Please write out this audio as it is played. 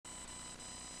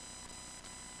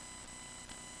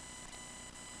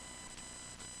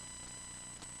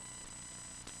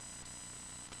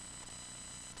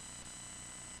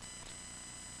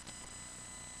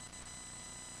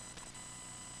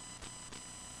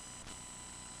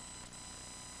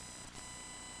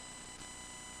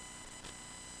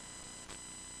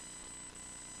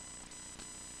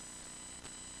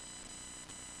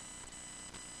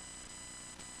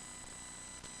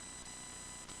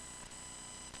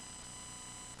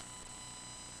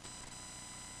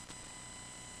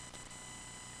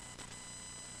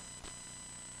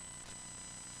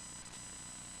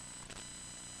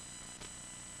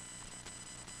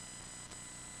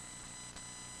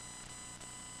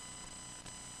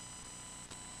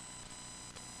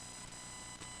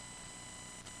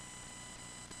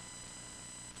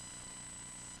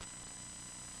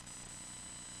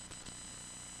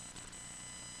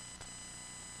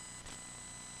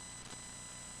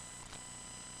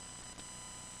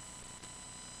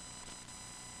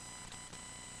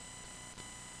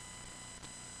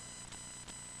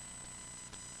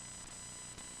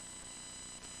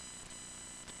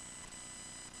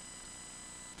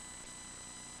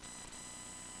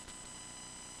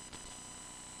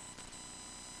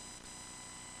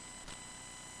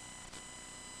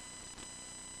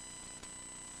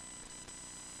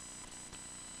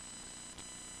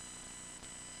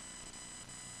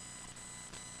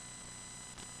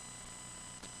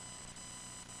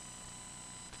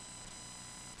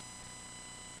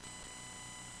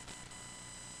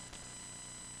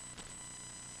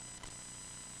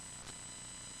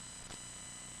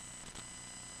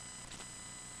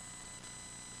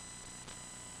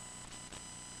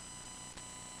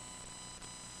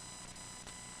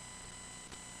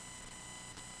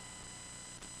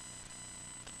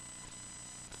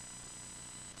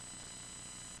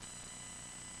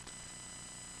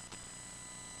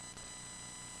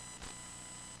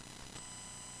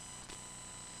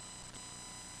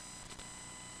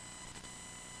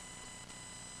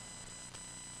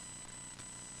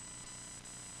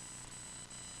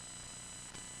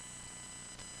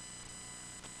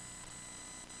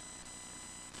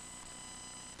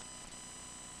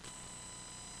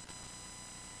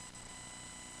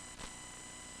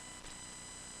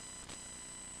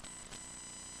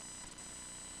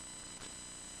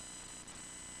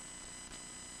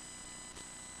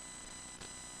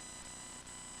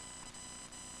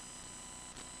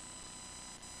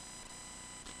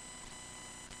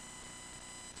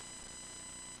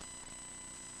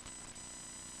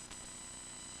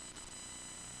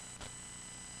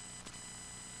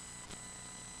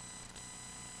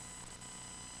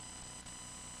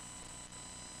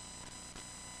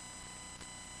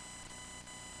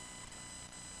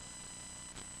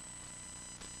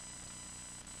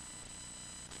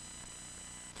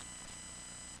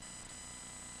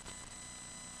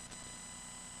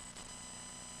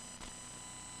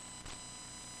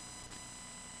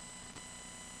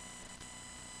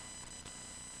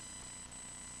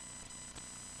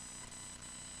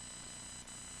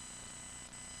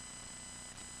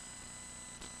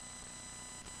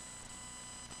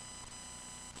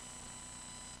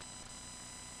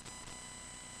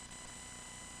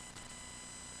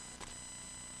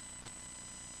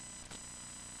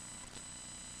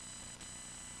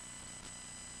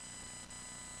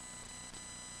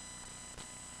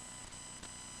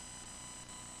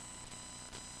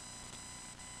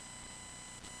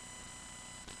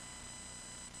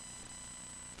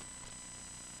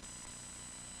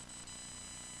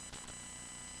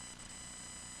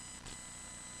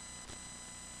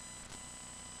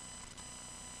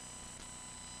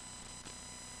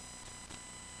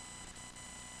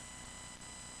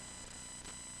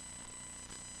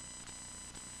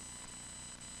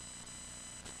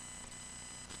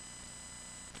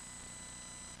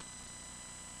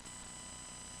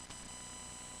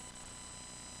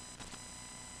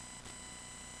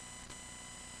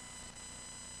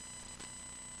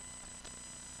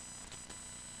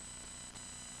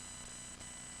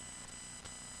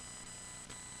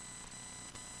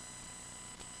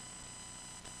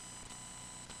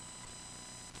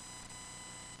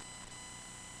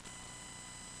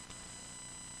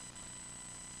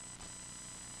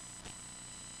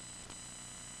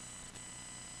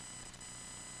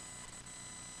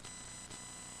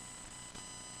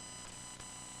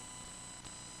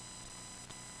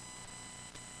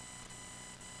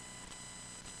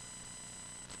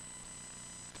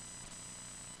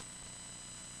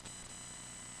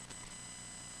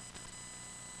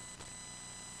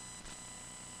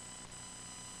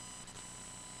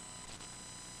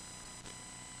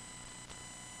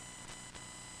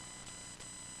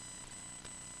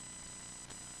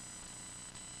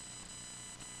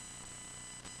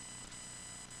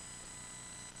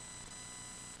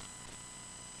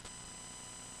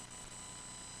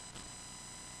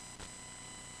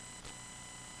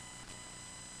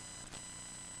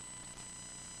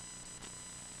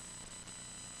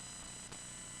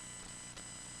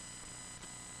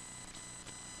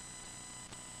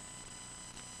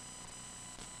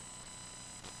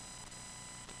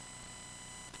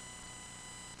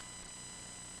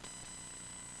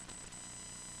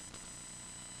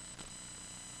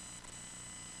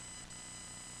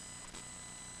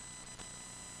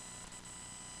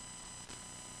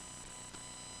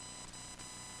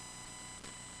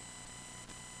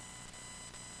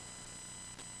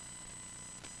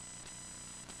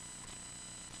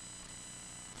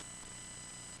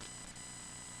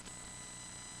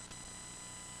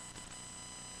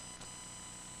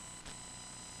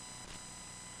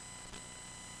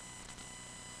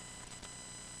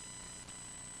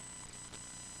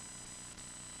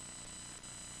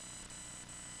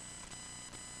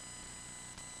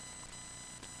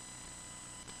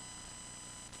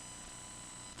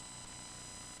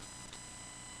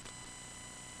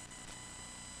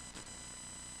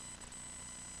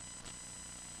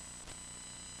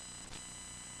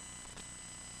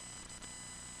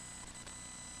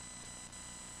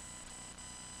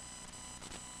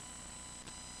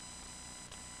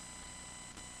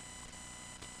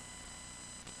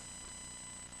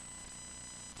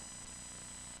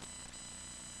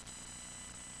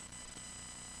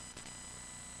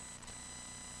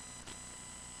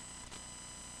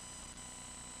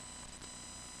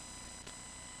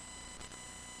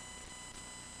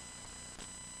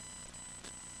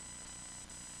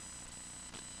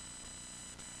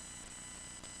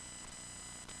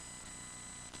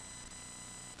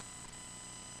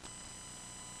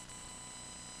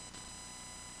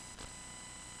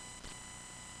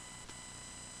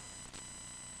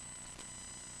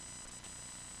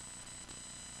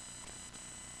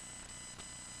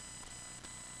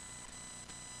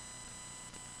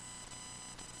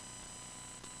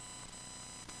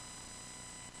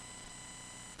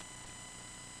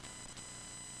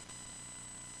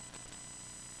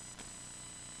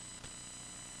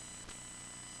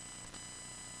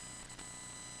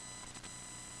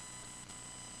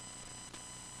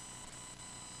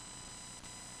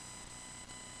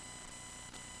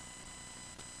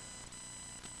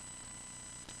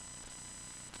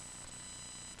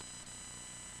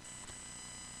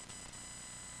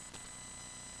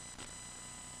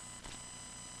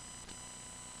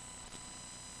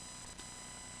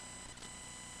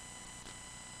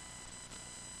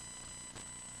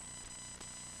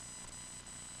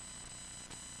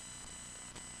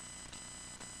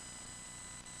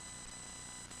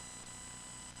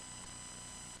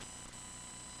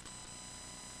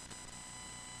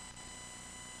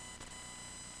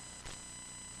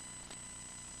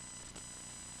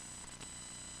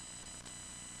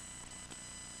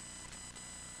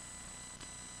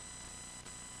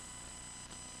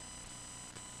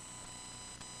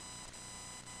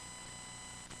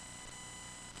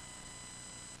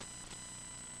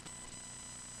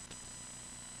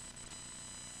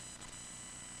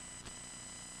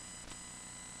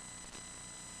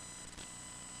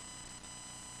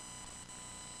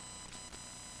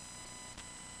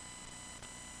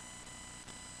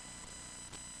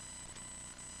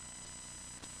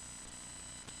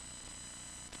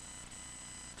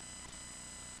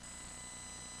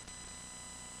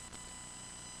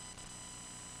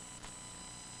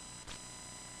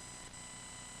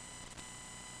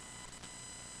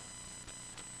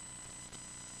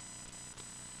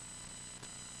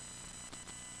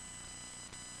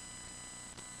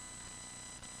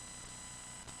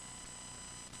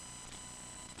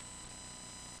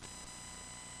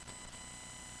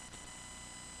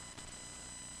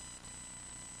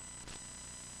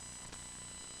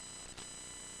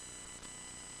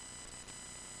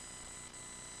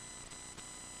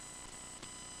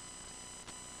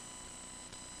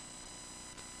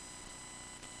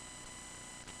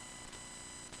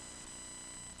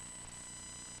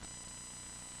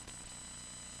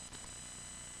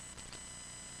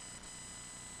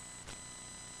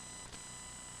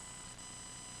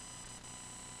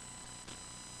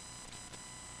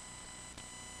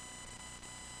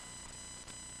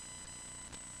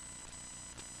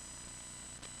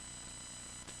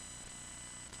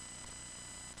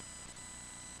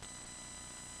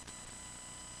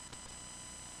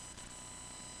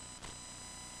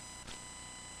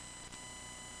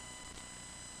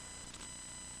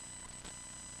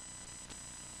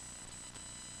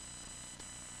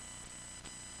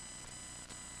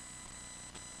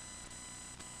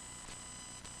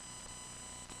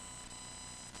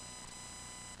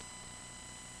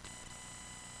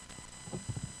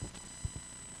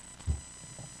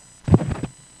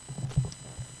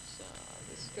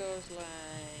goes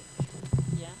like,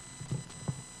 yeah,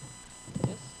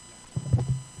 this,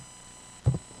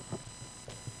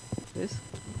 this,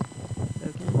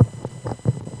 okay,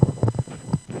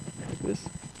 like this.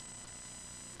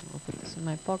 I'll put this in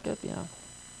my pocket, yeah.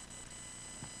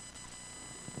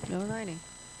 Alrighty.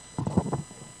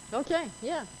 Okay,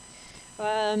 yeah.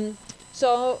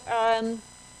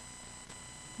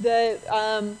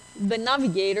 The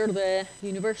Navigator, the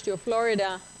University of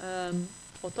Florida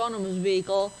autonomous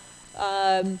vehicle,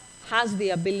 has the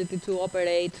ability to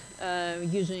operate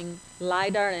using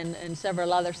LiDAR and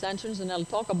several other sensors, and I'll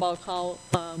talk about how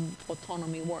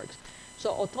autonomy works. So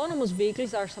autonomous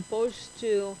vehicles are supposed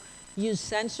to use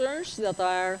sensors that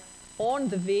are on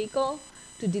the vehicle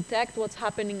to detect what's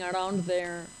happening around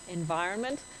their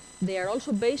environment. They are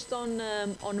also based on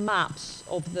maps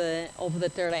of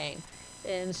the terrain.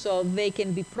 And so they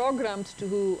can be programmed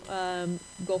to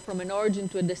go from an origin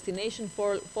to a destination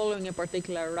following a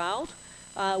particular route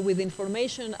with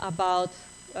information about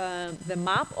the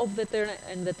map of the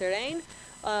terrain,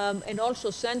 and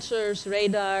also sensors,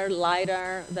 radar,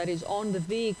 LiDAR that is on the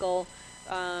vehicle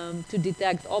to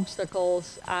detect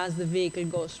obstacles as the vehicle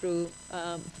goes through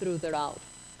the route.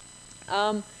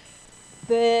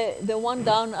 The one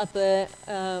down at the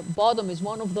bottom is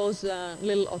one of those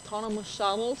little autonomous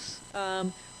shuttles,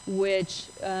 which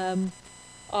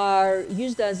are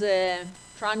used as a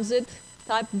transit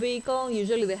type vehicle.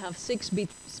 Usually they have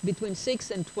between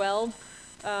 6 and 12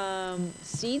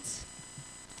 seats.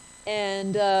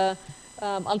 And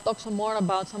I'll talk some more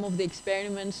about some of the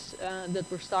experiments that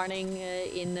we're starting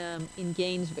in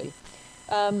Gainesville.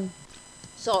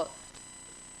 So,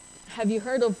 have you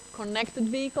heard of connected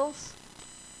vehicles?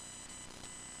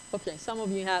 Okay, some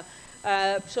of you have.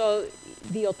 So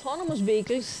the autonomous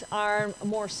vehicles are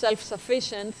more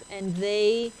self-sufficient, and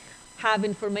they have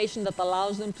information that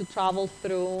allows them to travel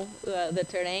through the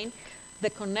terrain. The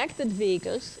connected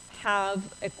vehicles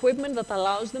have equipment that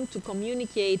allows them to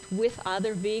communicate with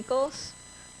other vehicles,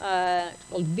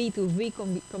 called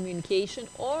V2V communication,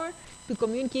 or to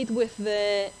communicate with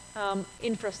the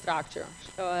infrastructure,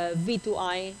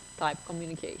 V2I type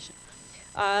communication.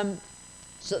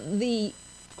 So the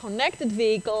connected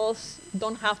vehicles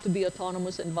don't have to be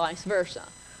autonomous and vice versa.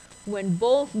 When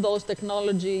both those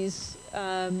technologies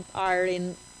are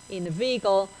in a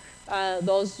vehicle,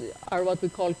 those are what we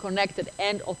call connected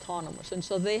and autonomous. And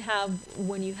so they have,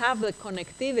 when you have the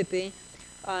connectivity,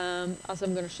 as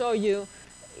I'm going to show you,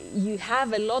 you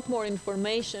have a lot more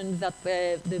information that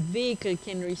the vehicle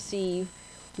can receive,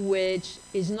 which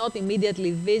is not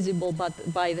immediately visible but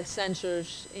by the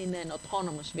sensors in an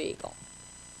autonomous vehicle.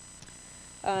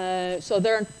 So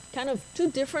there are kind of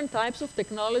two different types of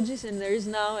technologies, and there is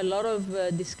now a lot of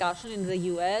discussion in the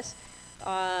US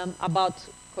about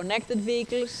connected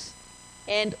vehicles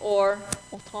and or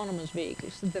autonomous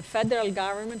vehicles. The federal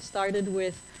government started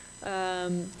with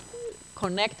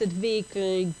connected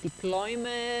vehicle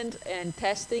deployment and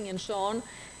testing and so on.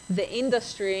 The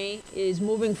industry is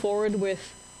moving forward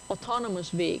with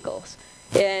autonomous vehicles.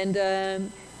 And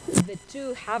the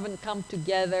two haven't come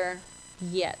together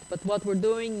yet. But what we're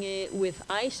doing with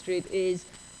iStreet is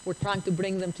we're trying to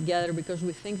bring them together because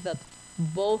we think that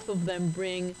both of them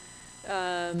bring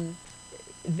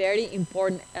very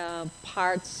important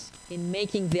parts in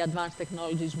making the advanced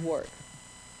technologies work.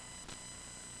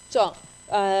 So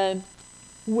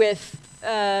with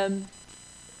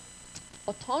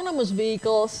autonomous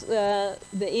vehicles,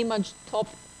 the image top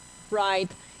right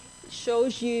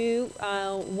shows you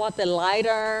what the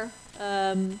LiDAR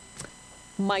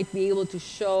might be able to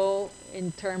show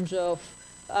in terms of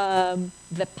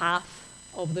the path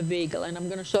of the vehicle. And I'm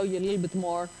going to show you a little bit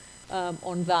more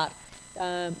on that.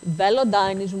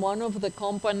 Velodyne is one of the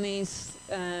companies,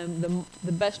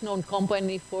 the best known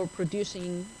company for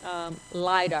producing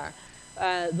LiDAR.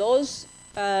 Those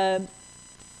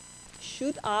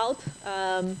shoot out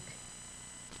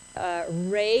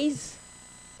rays,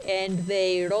 and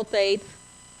they rotate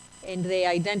and they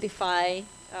identify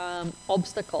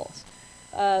obstacles.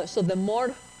 So the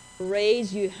more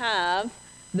rays you have,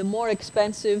 the more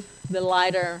expensive the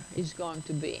LiDAR is going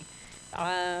to be.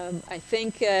 I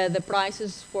think the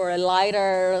prices for a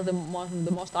LiDAR, the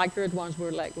most accurate ones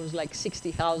was like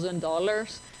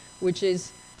 $60,000, which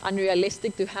is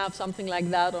unrealistic to have something like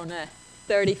that on a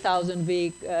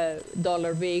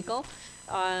 $30,000 vehicle.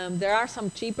 There are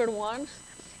some cheaper ones,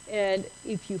 and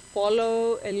if you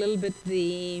follow a little bit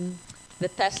the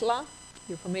Tesla,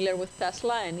 you're familiar with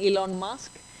Tesla and Elon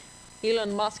Musk.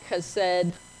 Elon Musk has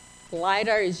said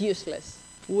LiDAR is useless.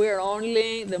 We're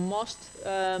only the most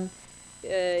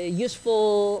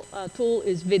useful tool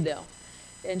is video.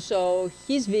 And so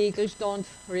his vehicles don't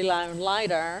rely on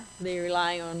LiDAR, they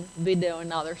rely on video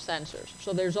and other sensors.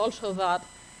 So there's also that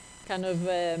kind of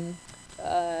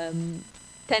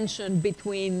tension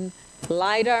between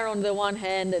LiDAR on the one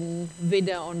hand and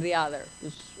video on the other.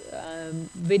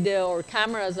 Video or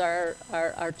cameras are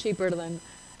cheaper than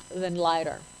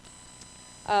LiDAR.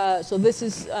 So this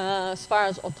is, as far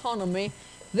as autonomy,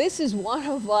 this is one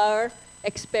of our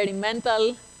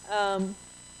experimental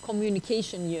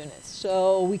communication units.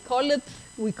 So we call it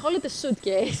a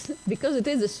suitcase because it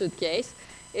is a suitcase.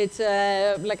 It's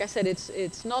like I said,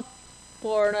 it's not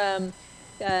for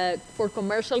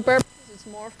commercial purposes. It's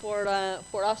more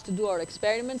for us to do our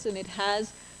experiments, and it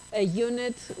has a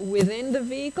unit within the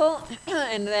vehicle,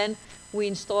 and then we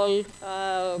install,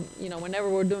 whenever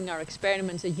we're doing our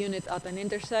experiments, a unit at an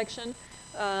intersection.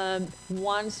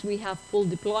 Once we have full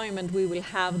deployment, we will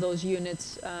have those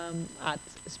units at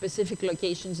specific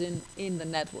locations in the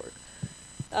network.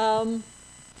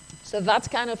 So that's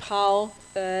kind of how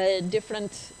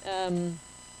different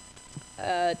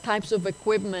types of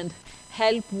equipment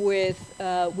help with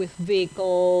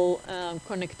vehicle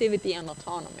connectivity and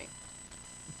autonomy.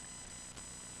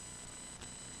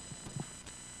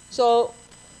 So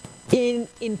in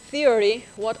theory,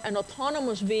 what an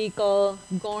autonomous vehicle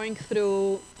going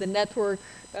through the network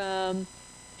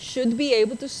should be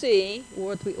able to see,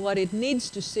 what it needs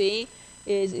to see,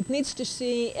 is it needs to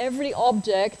see every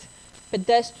object,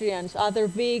 pedestrians, other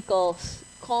vehicles,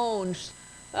 cones,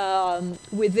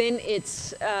 within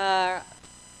its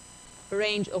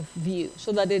range of view,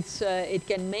 so that it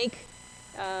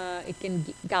can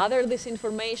gather this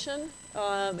information,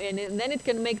 and then it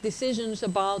can make decisions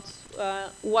about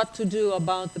what to do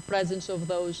about the presence of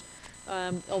those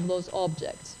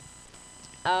objects.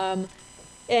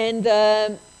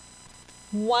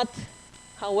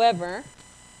 However,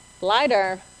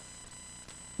 LiDAR,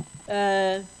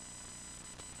 the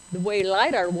way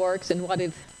LiDAR works and what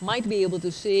it might be able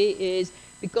to see is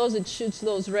because it shoots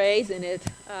those rays and it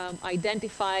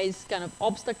identifies kind of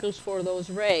obstacles for those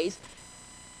rays,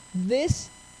 this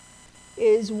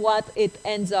is what it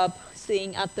ends up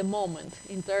seeing at the moment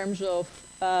in terms of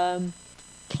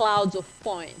clouds of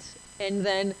points. And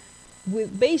then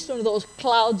based on those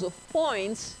clouds of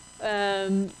points,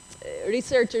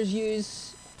 researchers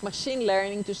use machine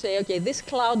learning to say, okay, this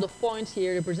cloud of points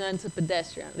here represents a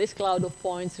pedestrian. This cloud of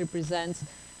points represents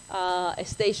a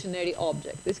stationary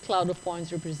object. This cloud of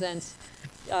points represents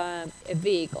a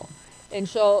vehicle. And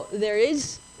so there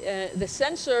is, the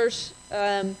sensors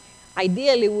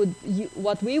ideally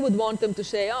what we would want them to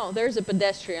say, oh, there's a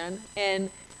pedestrian, and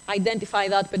identify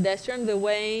that pedestrian the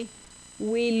way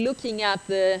we looking at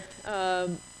the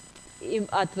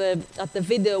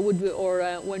video would be, or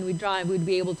when we drive, would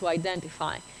be able to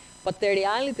identify. But the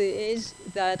reality is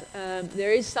that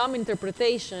there is some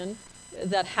interpretation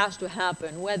that has to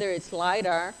happen, whether it's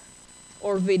LiDAR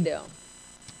or video.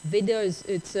 Video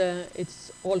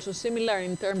it's also similar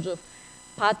in terms of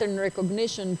pattern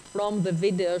recognition from the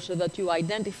video, so that you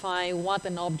identify what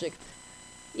an object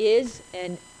is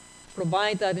and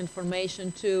provide that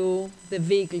information to the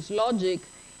vehicle's logic,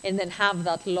 and then have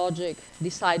that logic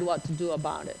decide what to do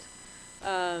about it.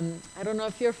 I don't know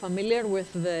if you're familiar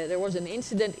with there was an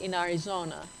incident in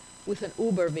Arizona with an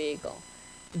Uber vehicle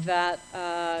that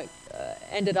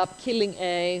ended up killing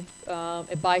a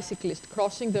bicyclist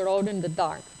crossing the road in the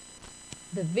dark.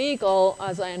 The vehicle,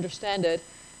 as I understand it,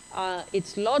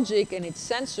 its logic and its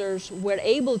sensors were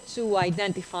able to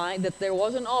identify that there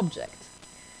was an object.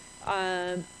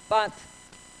 But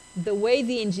the way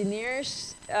the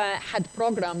engineers had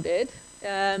programmed it,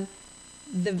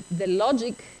 the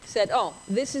logic said, oh,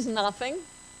 this is nothing,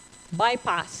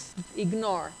 bypass,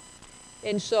 ignore.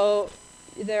 And so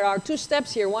there are two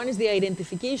steps here. One is the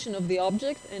identification of the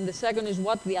object, and the second is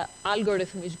what the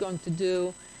algorithm is going to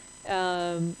do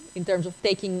in terms of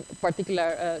taking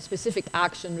particular specific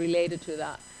action related to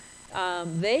that.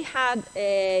 They had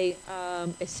a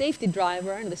safety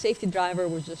driver, and the safety driver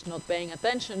was just not paying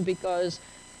attention because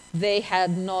they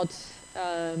had not,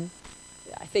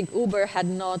 I think Uber had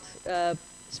not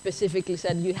specifically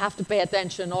said you have to pay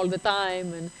attention all the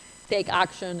time and take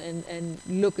action and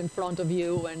look in front of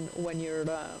you when you're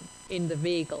in the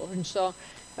vehicle. And so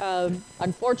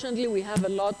unfortunately we have a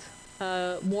lot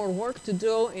more work to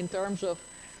do in terms of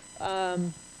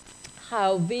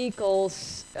how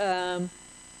vehicles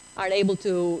are able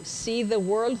to see the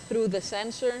world through the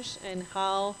sensors and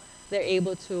how they're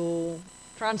able to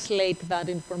translate that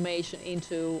information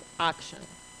into action.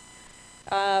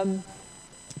 I'm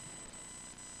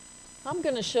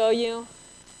going to show you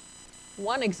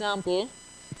one example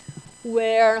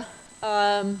where,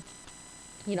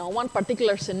 one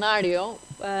particular scenario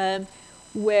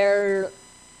where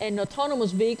an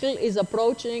autonomous vehicle is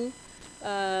approaching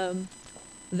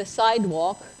the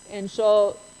sidewalk, and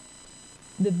so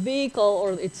the vehicle,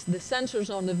 or it's the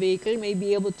sensors on the vehicle, may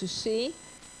be able to see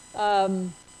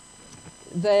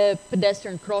the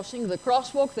pedestrian crossing, the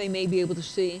crosswalk. They may be able to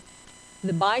see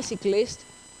the bicyclist,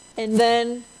 and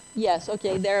then, yes,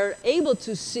 okay, they're able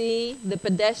to see the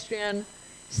pedestrian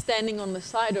standing on the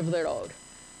side of the road.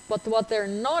 But what they're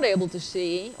not able to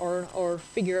see or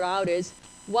figure out is,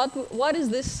 what is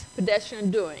this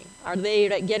pedestrian doing? Are they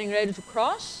getting ready to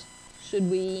cross? Should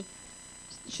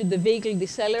the vehicle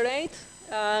decelerate?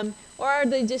 Or are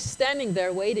they just standing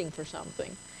there waiting for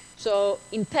something? So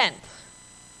intent,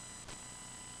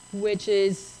 which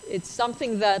is, it's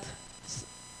something that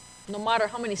no matter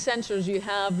how many sensors you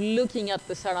have looking at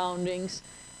the surroundings,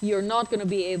 you're not going to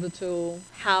be able to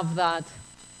have that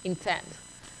intent.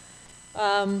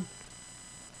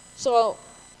 So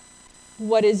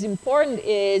what is important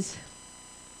is,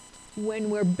 when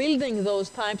we're building those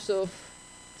types of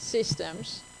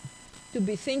systems, to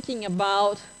be thinking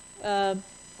about the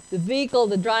vehicle,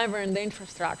 the driver, and the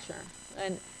infrastructure.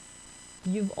 And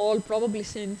you've all probably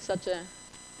seen such a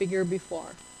figure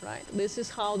before, right? This is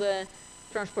how the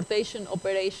transportation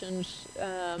operations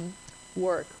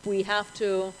work. We have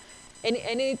to,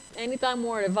 anytime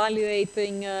we're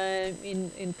evaluating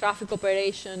in traffic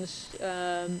operations,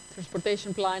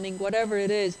 transportation planning, whatever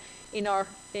it is, in our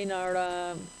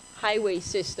highway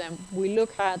system, we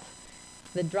look at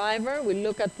the driver, we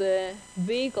look at the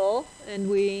vehicle, and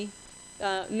we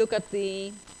look at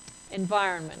the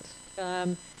environment.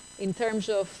 In terms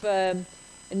of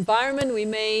environment, we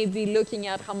may be looking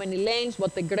at how many lanes,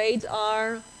 what the grades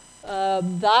are.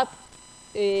 That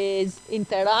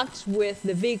interacts with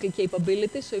the vehicle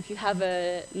capability. So if you have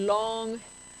a long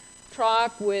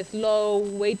truck with low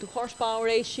weight to horsepower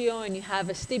ratio and you have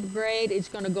a steep grade, it's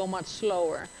going to go much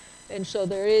slower. And so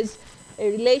there is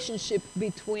a relationship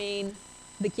between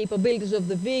the capabilities of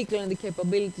the vehicle and the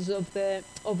capabilities of the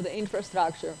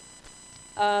infrastructure.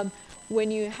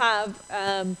 When you have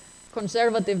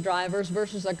conservative drivers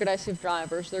versus aggressive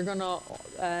drivers, they're going to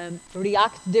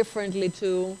react differently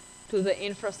to the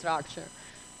infrastructure.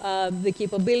 The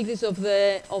capabilities of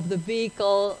the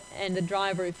vehicle and the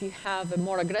driver, if you have a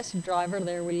more aggressive driver,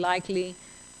 they will likely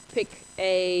pick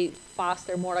a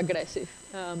faster, more aggressive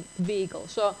vehicle.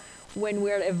 So when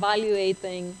we're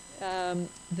evaluating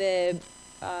the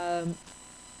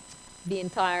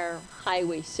entire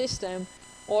highway system,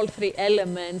 all three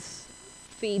elements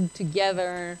feed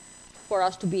together for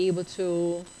us to be able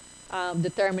to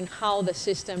determine how the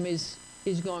system is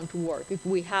going to work. If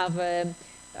we have,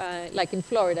 like in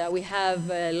Florida, we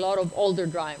have a lot of older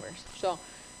drivers. So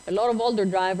a lot of older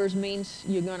drivers means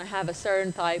you're going to have a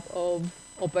certain type of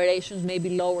operations, maybe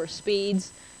lower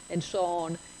speeds, and so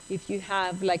on. If you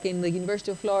have, like in the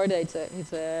University of Florida, it's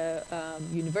a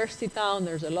university town.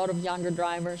 There's a lot of younger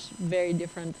drivers, very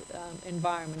different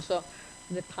environment. So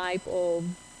the type of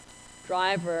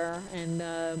driver and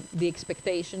the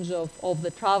expectations of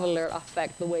the traveler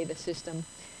affect the way the system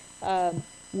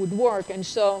would work. And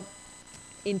so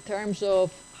in terms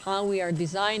of how we are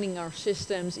designing our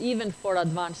systems, even for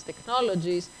advanced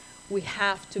technologies, we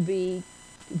have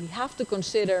to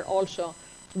consider also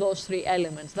those three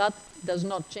elements. That does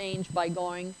not change by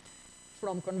going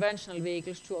from conventional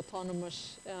vehicles to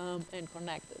autonomous and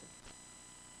connected.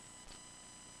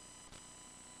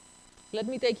 Let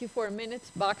me take you for a minute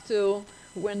back to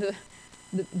when the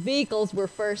vehicles were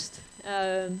first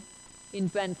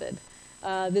invented.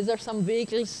 These are some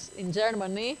vehicles in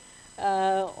Germany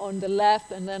on the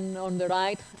left, and then on the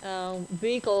right,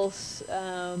 vehicles,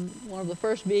 one of the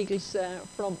first vehicles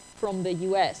from the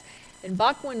US. And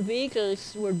back when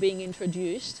vehicles were being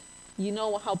introduced, you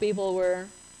know how people were,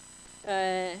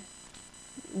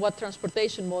 what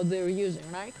transportation mode they were using,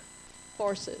 right?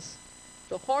 Horses.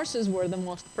 So horses were the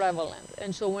most prevalent.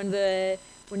 And so when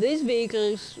these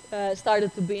vehicles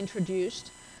started to be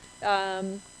introduced,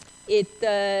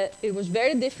 it was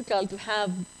very difficult to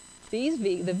have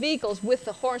the vehicles with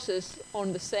the horses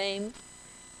on the same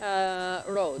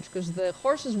roads, because the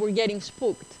horses were getting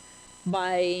spooked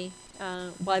by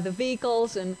the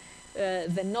vehicles and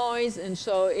the noise, and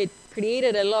so it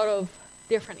created a lot of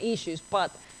different issues.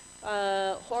 But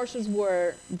horses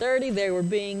were dirty, they were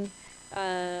being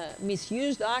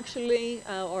misused actually,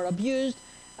 or abused,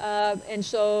 and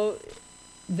so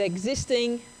the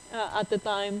existing at the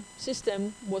time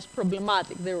system was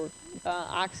problematic. There were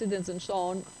accidents and so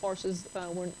on. Horses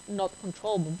were not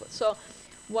controllable. So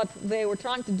what they were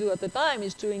trying to do at the time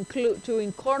is to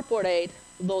incorporate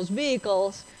those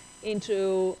vehicles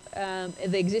into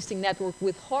the existing network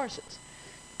with horses.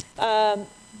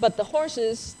 But the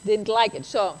horses didn't like it.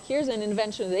 So here's an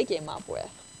invention they came up with.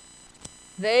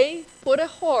 They put a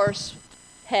horse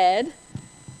head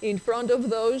in front of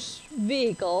those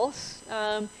vehicles,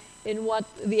 and what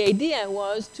the idea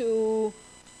was to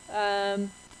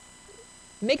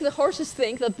make the horses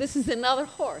think that this is another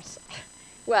horse.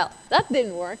 Well, that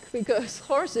didn't work because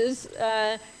horses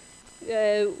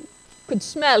could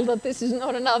smell that this is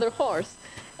not another horse.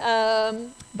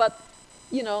 But,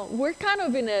 you know, we're kind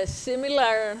of in a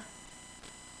similar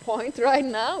point right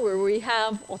now where we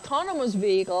have autonomous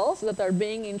vehicles that are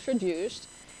being introduced,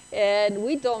 and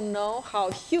we don't know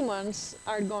how humans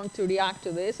are going to react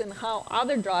to this and how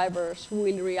other drivers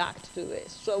will react to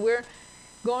this. So we're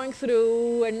going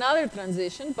through another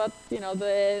transition, but you know,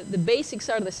 the basics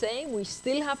are the same. We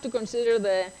still have to consider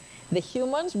the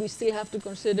humans, we still have to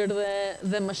consider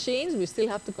the machines, we still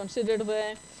have to consider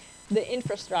the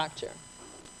infrastructure.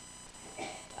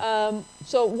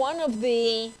 So one of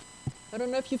the, I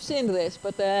don't know if you've seen this,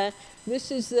 but this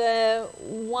is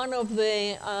one of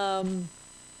the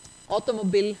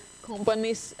automobile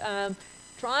companies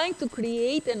trying to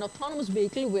create an autonomous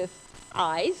vehicle with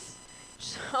eyes,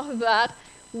 so that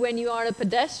when you are a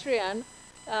pedestrian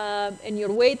and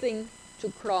you're waiting to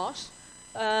cross,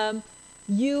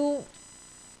 you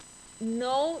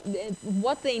know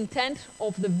what the intent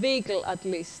of the vehicle at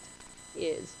least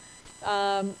is.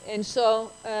 And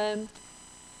so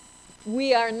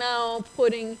we are now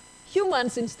putting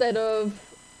humans instead of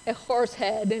a horse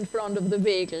head in front of the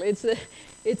vehicle.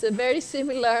 It's a very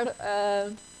similar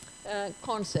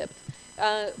concept.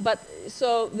 But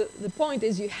so the point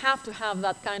is you have to have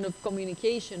that kind of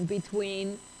communication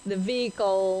between the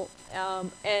vehicle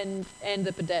and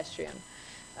the pedestrian.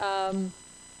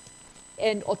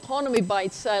 And autonomy by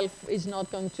itself is not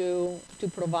going to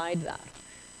provide that.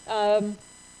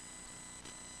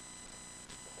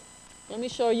 Let me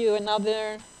show you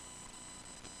another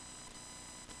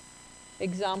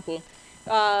example.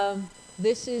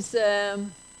 This is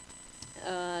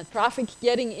traffic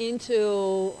getting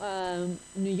into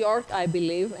New York, I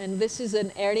believe, and this is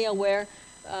an area where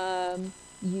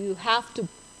you have to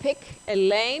pick a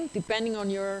lane depending on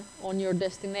your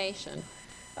destination.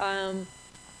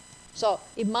 So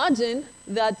imagine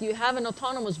that you have an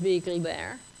autonomous vehicle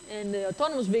there, and the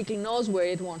autonomous vehicle knows where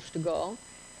it wants to go,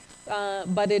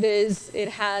 but it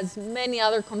has many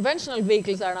other conventional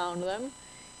vehicles around them.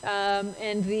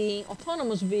 And the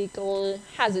autonomous vehicle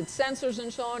has its sensors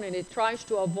and so on, and it tries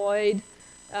to avoid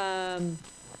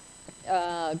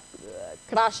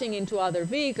crashing into other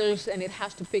vehicles, and it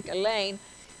has to pick a lane.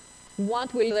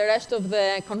 What will the rest of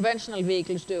the conventional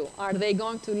vehicles do? Are they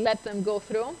going to let them go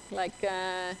through? Like,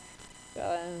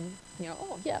 you know,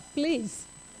 oh yeah, please,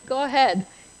 go ahead.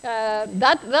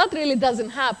 That really doesn't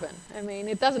happen. I mean,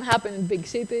 it doesn't happen in big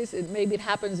cities. Maybe it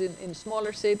happens in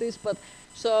smaller cities, but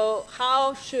so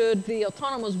how should the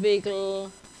autonomous vehicle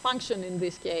function in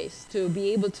this case to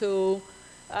be able to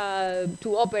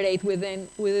operate within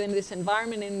this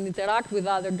environment and interact with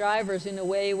other drivers in a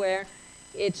way where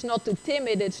it's not too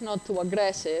timid, it's not too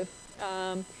aggressive?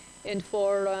 And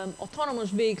for autonomous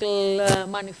vehicle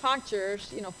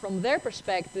manufacturers, you know, from their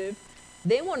perspective,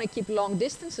 they want to keep long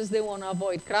distances, they want to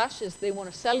avoid crashes, they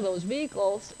want to sell those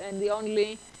vehicles, and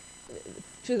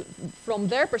from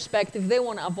their perspective, they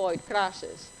want to avoid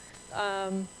crashes.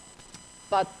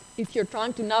 But if you're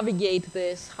trying to navigate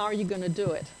this, how are you going to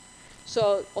do it?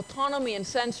 So autonomy and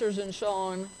sensors and so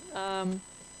on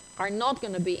are not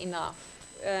going to be enough.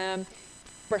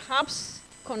 Perhaps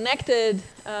connected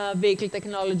vehicle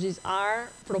technologies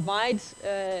provides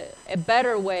a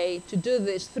better way to do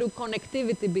this through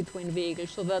connectivity between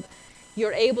vehicles, so that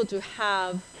you're able to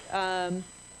have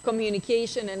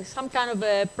communication and some kind of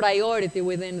a priority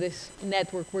within this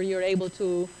network where you're able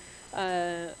to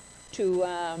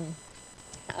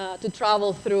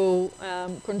travel through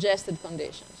congested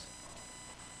conditions.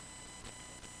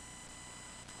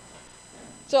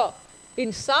 So,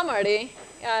 in summary,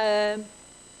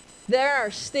 there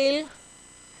are still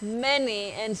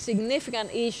many and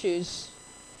significant issues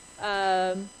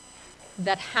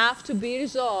that have to be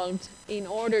resolved in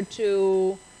order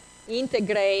to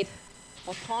integrate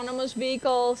autonomous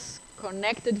vehicles,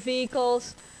 connected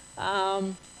vehicles,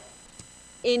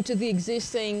 into the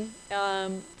existing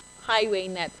highway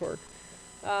network.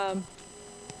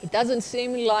 It doesn't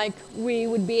seem like we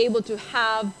would be able to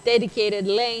have dedicated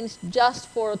lanes just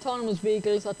for autonomous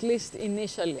vehicles, at least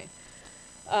initially.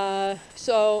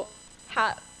 So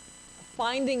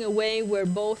finding a way where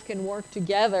both can work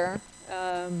together,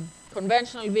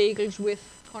 conventional vehicles with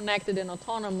connected and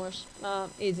autonomous,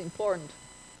 is important.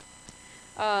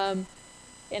 And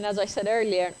as I said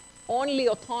earlier, only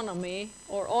autonomy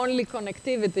or only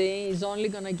connectivity is only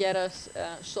going to get us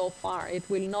so far. It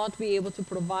will not be able to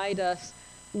provide us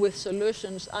with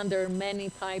solutions under many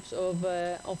types of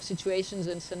situations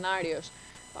and scenarios.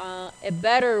 A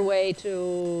better way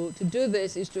to do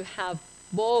this is to have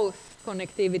both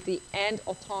connectivity and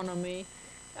autonomy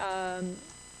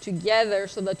together,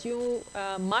 so that you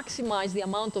maximize the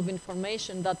amount of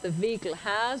information that the vehicle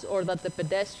has, or that the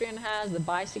pedestrian has, the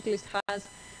bicyclist has,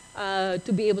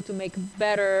 to be able to make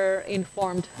better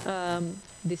informed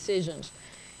decisions.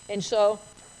 And so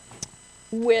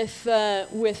with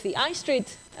the I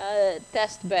Street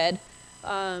test bed,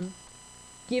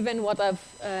 given what I've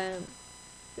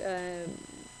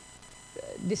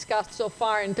discussed so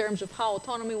far in terms of how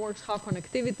autonomy works, how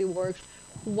connectivity works,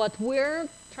 what we're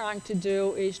trying to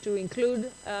do is to include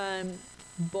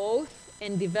both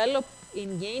and develop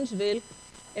in Gainesville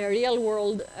a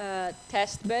real-world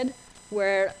test bed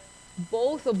where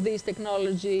both of these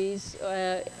technologies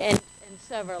and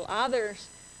several others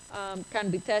can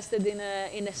be tested in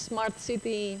a smart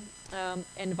city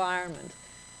environment.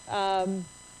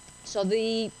 So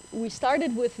we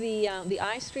started with the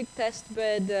I Street test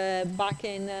bed back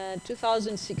in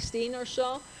 2016 or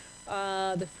so.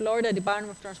 The Florida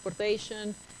Department of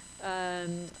Transportation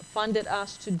funded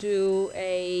us to do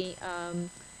a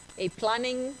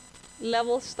planning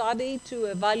level study to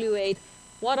evaluate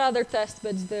what other test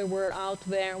beds there were out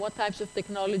there, what types of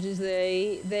technologies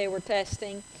they were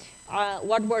testing,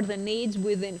 what were the needs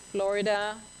within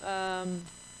Florida,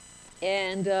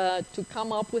 and to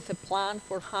come up with a plan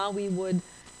for how we would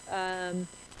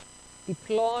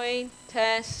deploy,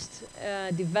 test,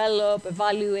 develop,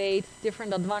 evaluate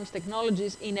different advanced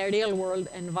technologies in a real-world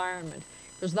environment.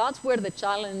 Because that's where the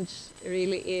challenge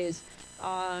really is.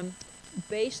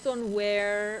 Based on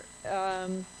where,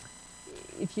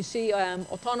 if you see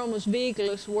autonomous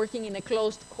vehicles working in a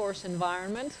closed course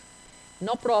environment,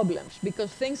 no problems,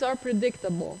 because things are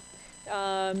predictable.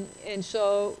 And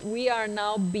so we are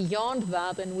now beyond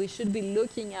that, and we should be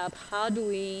looking at how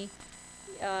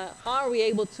are we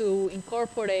able to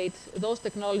incorporate those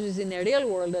technologies in a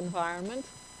real-world environment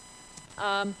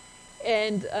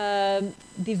and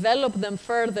develop them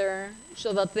further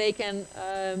so that they can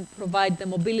provide the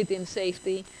mobility and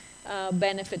safety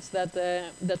benefits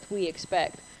that we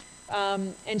expect.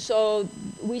 And so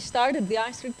we started the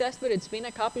I Street test bed. It's been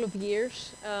a couple of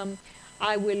years.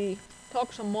 I will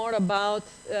talk some more about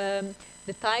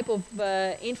the type of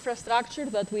infrastructure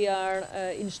that we are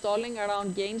installing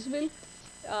around Gainesville,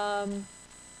 and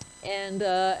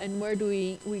where do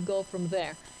we go from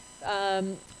there.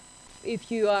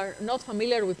 If you are not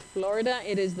familiar with Florida,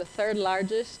 it is the third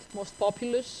largest, most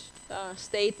populous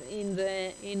state in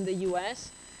the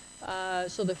U.S.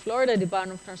 So the Florida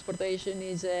Department of Transportation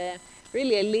is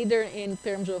really a leader in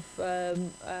terms of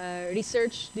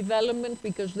research development,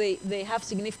 because they have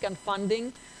significant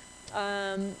funding.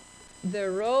 The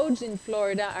roads in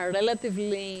Florida are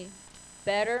relatively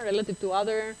better relative to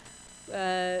other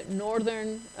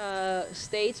northern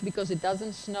states because it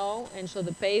doesn't snow, and so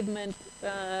the pavement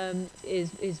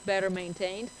is better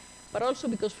maintained. But also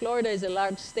because Florida is a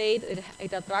large state,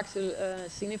 it attracts a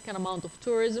significant amount of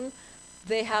tourism.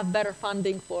 They have better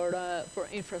funding for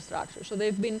infrastructure. So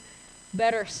they've been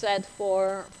better set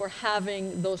for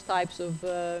having those types of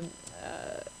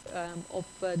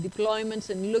deployments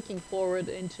and looking forward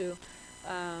into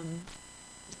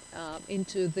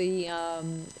the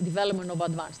development of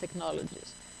advanced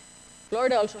technologies.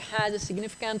 Florida also has a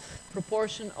significant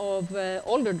proportion of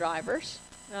older drivers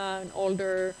and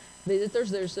older visitors.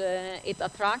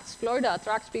 Florida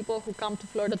attracts people who come to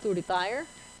Florida to retire,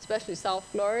 especially South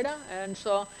Florida, and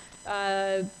so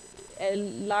a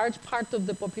large part of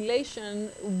the population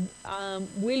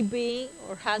will be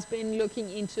or has been looking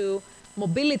into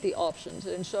mobility options.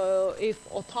 And so if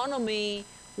autonomy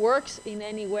works in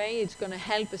any way, it's going to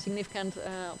help a significant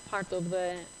part of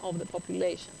the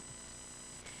population.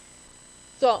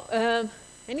 So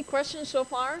any questions so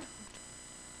far?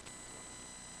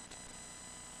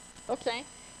 Okay.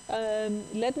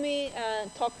 Let me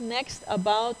talk next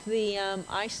about the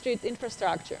I Street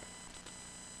infrastructure.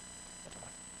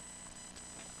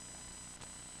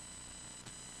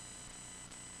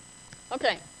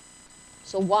 Okay,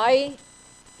 so why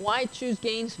choose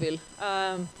Gainesville?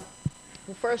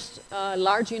 First,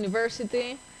 large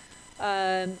university.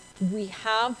 We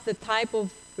have the type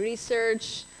of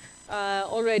research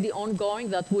already ongoing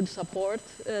that would support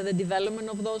the development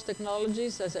of those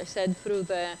technologies, as I said, through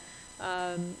the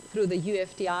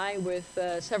UFTI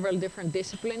with several different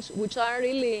disciplines, which are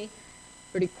really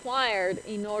required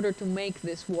in order to make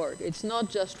this work. It's not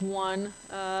just one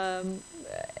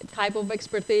type of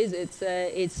expertise.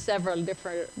 It's several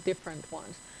different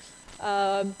ones.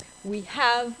 We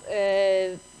have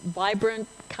a vibrant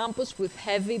campus with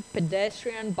heavy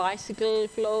pedestrian bicycle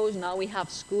flows. Now we have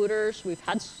scooters. We've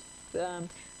had the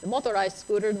motorized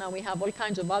scooters. Now we have all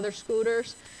kinds of other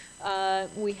scooters.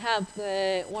 We have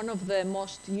one of the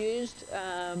most used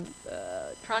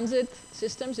transit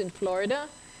systems in Florida,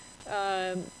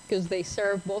 because they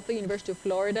serve both the University of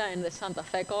Florida and the Santa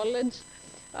Fe College.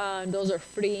 And those are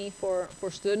free for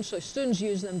students, so students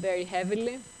use them very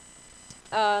heavily.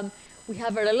 We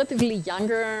have a relatively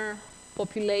younger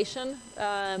population,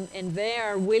 and they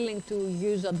are willing to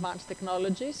use advanced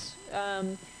technologies.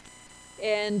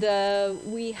 And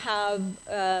we have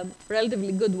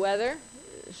relatively good weather,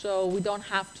 so we don't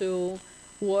have to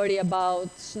worry about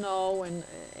snow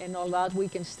and all that. We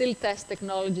can still test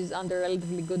technologies under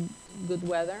relatively good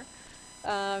weather.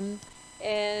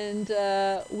 And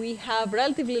we have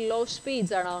relatively low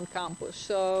speeds around campus,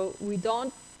 so we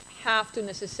don't have to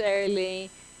necessarily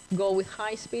go with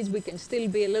high speeds. We can still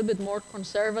be a little bit more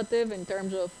conservative in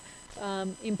terms of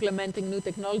implementing new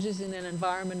technologies in an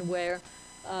environment where,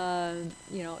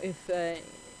 you know, if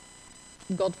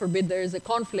God forbid there is a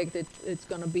conflict, it's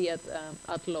going to be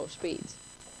at low speeds.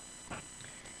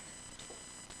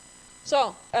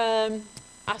 So,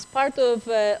 as part of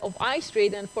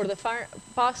iStreet, and for the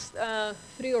past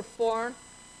 3 or 4,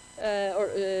 or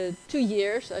 2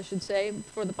 years, I should say,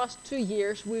 for the past 2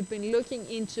 years, we've been looking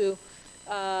into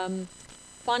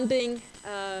funding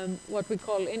what we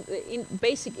call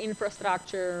basic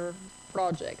infrastructure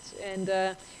projects.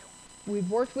 And we've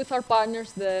worked with our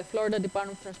partners, the Florida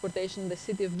Department of Transportation, the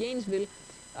City of Gainesville,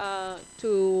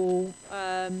 to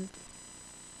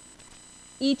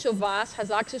each of us has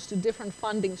access to different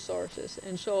funding sources.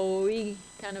 And so we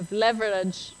kind of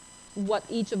leverage what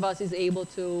each of us is able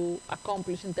to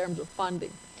accomplish in terms of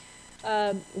funding.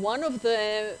 One of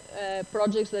the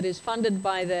projects that is funded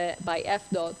by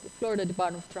FDOT, the Florida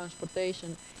Department of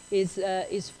Transportation, is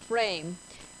FRAME.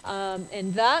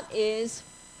 And that is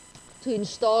to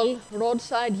install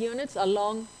roadside units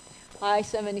along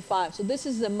I-75. So this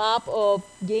is the map of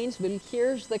Gainesville.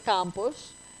 Here's the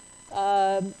campus.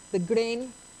 The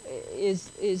green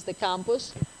is the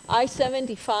campus.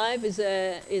 I-75 is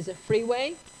a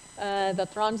freeway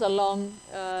that runs along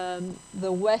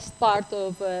the west part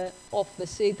of the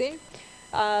city.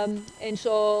 And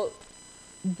so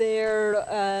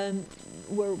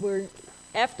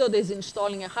FDOT is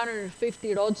installing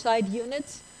 150 roadside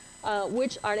units,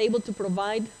 which are able to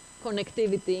provide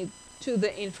connectivity to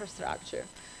the infrastructure.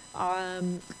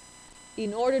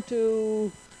 In order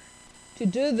to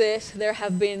do this, there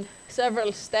have been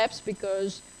several steps,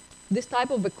 because this type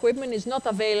of equipment is not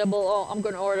available. Oh, I'm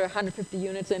going to order 150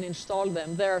 units and install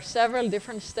them. There are several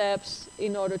different steps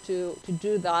in order to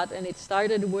do that, and it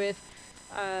started with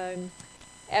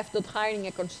FDOT hiring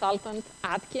a consultant,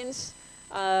 Atkins.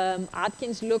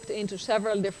 Atkins looked into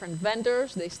several different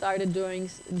vendors. They started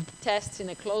doing tests in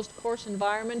a closed course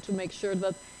environment to make sure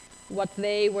that what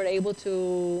they were able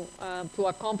to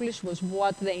accomplish was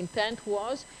what the intent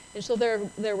was. And so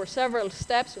there were several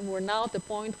steps, and we're now at the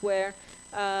point where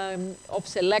of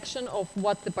selection of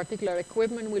what the particular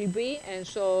equipment will be, and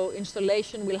so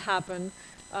installation will happen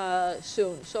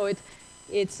soon. So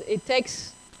it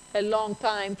takes a long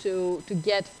time to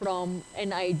get from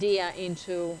an idea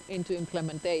into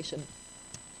implementation.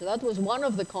 So that was one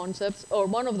of the concepts, or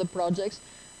one of the projects.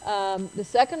 The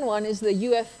second one is the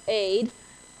UF-AID,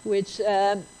 which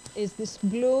is this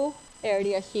blue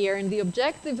area here, and the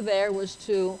objective there was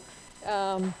to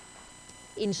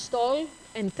install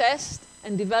and test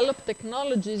and develop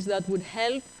technologies that would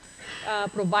help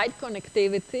provide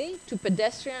connectivity to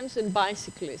pedestrians and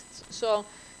bicyclists. So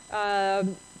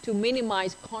to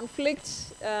minimize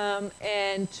conflicts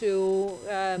and to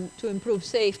improve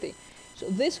safety. So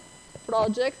this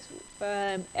project,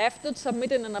 FDOT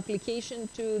submitted an application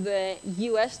to the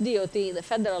US DOT, the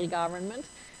federal government.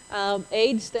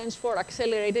 AID stands for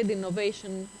Accelerated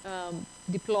Innovation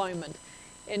Deployment.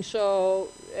 And so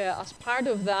as part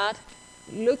of that,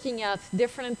 looking at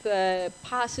different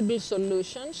possible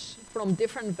solutions from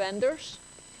different vendors,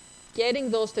 getting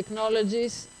those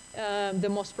technologies, the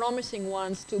most promising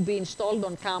ones, to be installed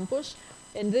on campus.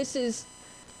 And this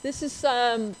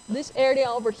area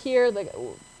over here,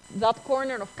 that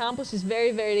corner of campus is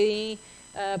very, very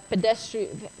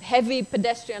heavy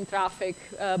pedestrian traffic,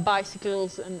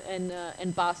 bicycles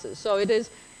and buses. So it is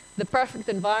the perfect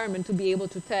environment to be able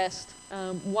to test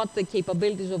what the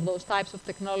capabilities of those types of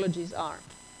technologies are.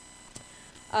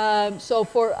 So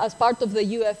as part of the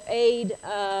UF-AID,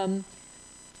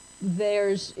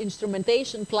 there's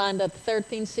instrumentation planned at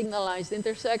 13 signalized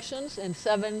intersections and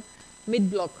 7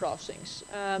 mid-block crossings.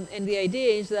 And the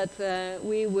idea is that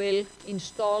we will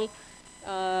install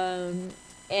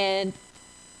and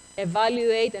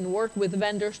evaluate and work with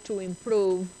vendors to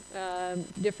improve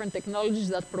different technologies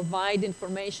that provide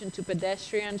information to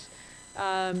pedestrians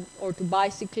or to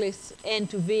bicyclists and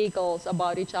to vehicles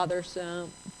about each other's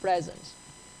presence.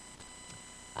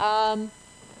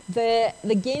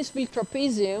 The Gainesville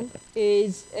Trapezium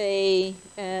is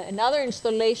another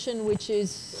installation which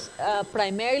is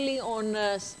primarily on,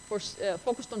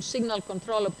 focused on signal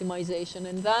control optimization,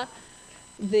 and that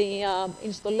the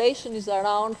installation is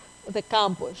around the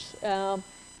campus.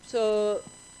 So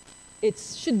it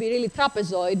should be really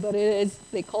trapezoid, but it is,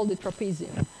 they called it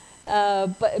trapezium,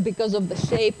 but because of the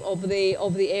shape of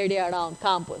the area around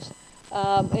campus.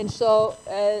 And so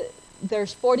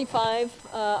there's 45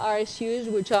 RSUs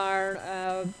which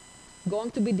are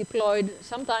going to be deployed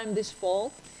sometime this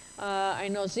fall. I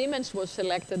know Siemens was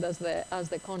selected as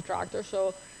the contractor,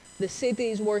 so the city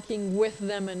is working with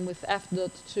them and with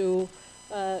FDOT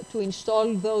to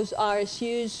install those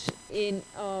RSUs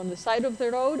on the side of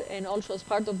the road, and also as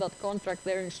part of that contract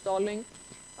they're installing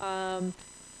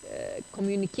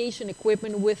communication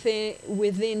equipment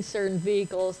within certain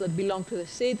vehicles that belong to the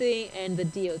city and the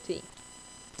DOT.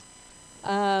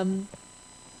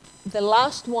 The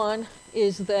last one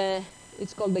is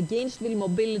it's called the Gainesville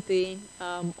Mobility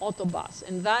Autobus,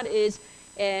 and that is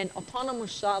an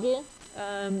autonomous shuttle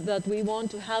that we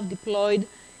want to have deployed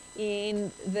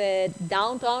in the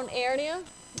downtown area.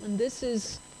 And this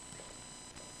is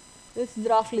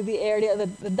roughly the area.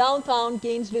 The downtown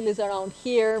Gainesville is around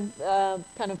here,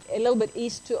 kind of a little bit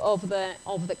east of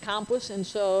the campus, and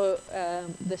so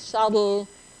the shuttle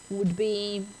would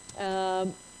be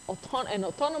an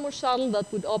autonomous shuttle that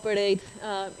would operate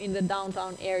in the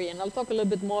downtown area. And I'll talk a little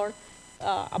bit more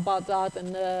about that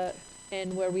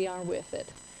and where we are with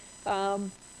it.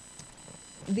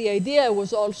 The idea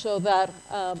was also that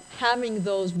having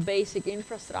those basic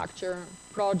infrastructure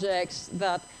projects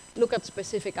that look at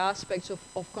specific aspects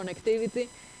of connectivity,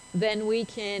 then we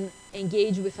can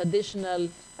engage with additional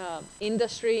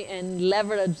industry and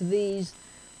leverage these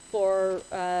for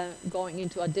going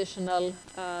into additional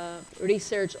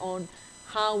research on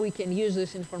how we can use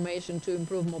this information to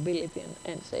improve mobility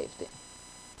and safety.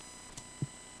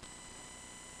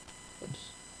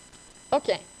 Oops.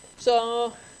 Okay,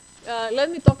 so let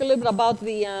me talk a little bit about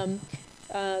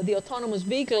the autonomous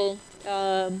vehicle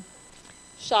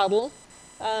shuttle.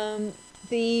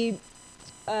 The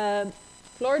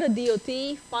Florida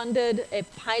DOT funded a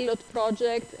pilot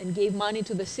project and gave money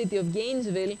to the city of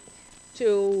Gainesville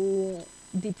to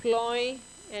deploy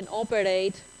and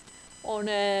operate on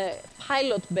a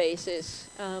pilot basis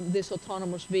this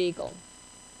autonomous vehicle.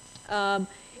 And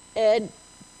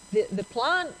the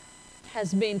plan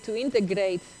has been to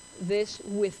integrate this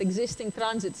with existing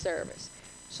transit service.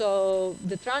 So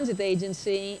the transit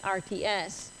agency,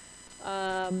 RTS,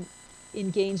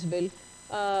 in Gainesville,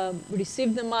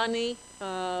 received the money,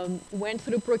 went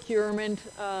through procurement.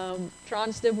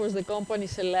 Transdev was the company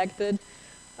selected.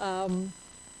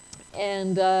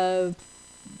 And the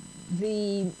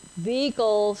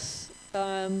vehicles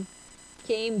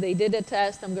came, they did a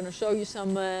test. I'm going to show you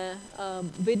some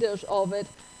videos of it.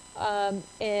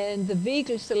 And the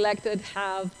vehicles selected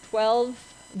have 12,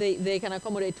 they can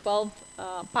accommodate 12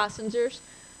 passengers.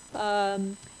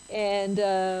 And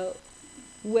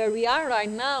where we are right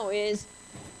now is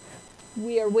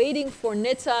we are waiting for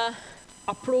NHTSA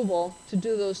approval to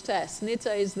do those tests.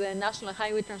 NHTSA is the National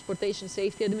Highway Transportation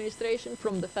Safety Administration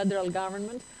from the federal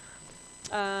government.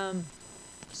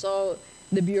 So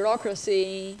the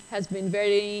bureaucracy has been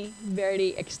very,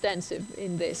 very extensive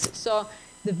in this. So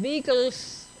the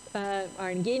vehicles are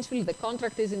in Gainesville, the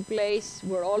contract is in place,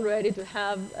 we're all ready to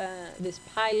have this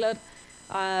pilot.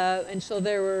 And so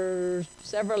there were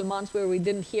several months where we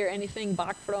didn't hear anything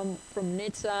back from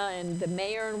NHTSA, and the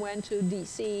mayor went to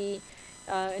DC,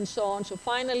 and so on. So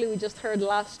finally, we just heard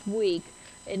last week,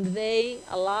 and they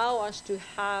allow us to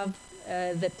have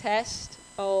the test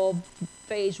of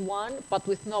phase 1, but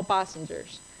with no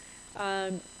passengers.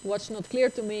 What's not clear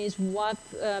to me is what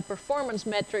performance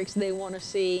metrics they want to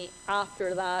see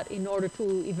after that in order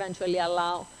to eventually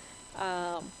allow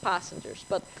passengers.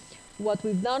 But what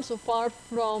we've done so far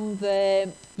from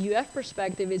the UF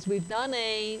perspective is we've done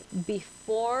a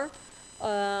before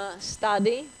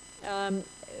study,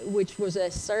 which was a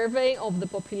survey of the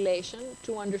population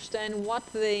to understand what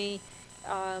the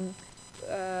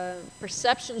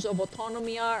perceptions of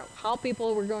autonomy are, how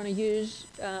people were going to use,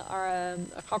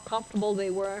 how comfortable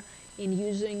they were in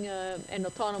using an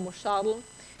autonomous shuttle.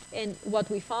 And what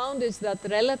we found is that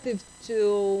relative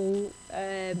to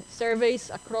surveys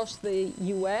across the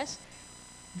US,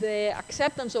 the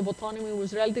acceptance of autonomy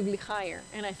was relatively higher.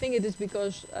 And I think it is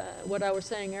because what I was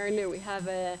saying earlier, we have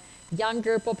a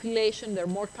younger population, they're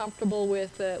more comfortable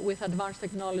with advanced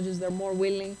technologies, they're more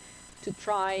willing to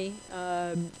try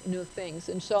new things.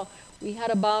 And so we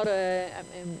had about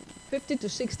 50 to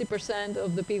 60%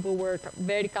 of the people were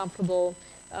very comfortable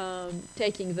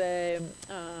taking the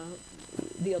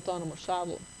autonomous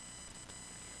shuttle.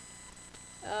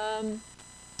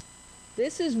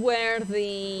 This is where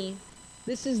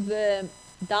this is the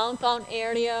downtown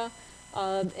area,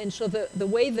 and so the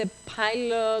way the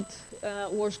pilot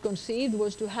was conceived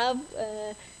was to have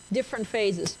different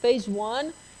phases. Phase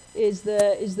 1 is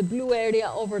the blue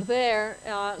area over there,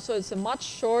 so it's a much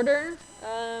shorter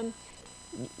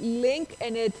link,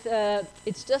 and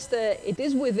it's just it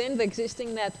is within the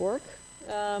existing network,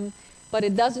 but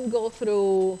it doesn't go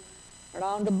through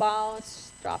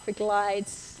roundabouts, traffic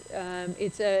lights.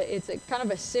 It's a kind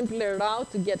of a simpler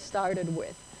route to get started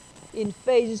with. In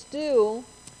phase 2,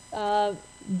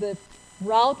 the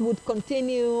route would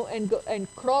continue and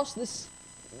cross this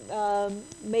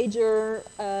major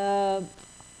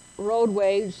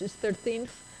roadway, which is 13th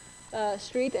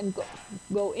Street, and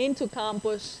go into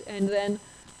campus and then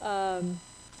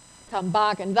come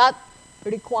back. And that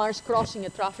requires crossing a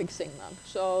traffic signal.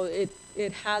 So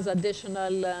it has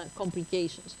additional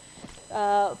complications.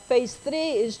 Phase 3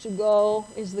 is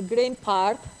the green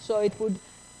part. So it would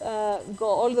go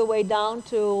all the way down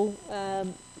to,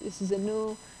 this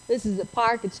is a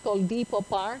park, it's called Depot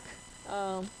Park.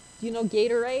 Do you know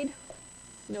Gatorade?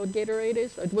 You know what Gatorade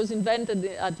is? It was invented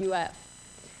at UF.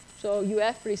 So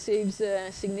UF receives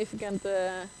significant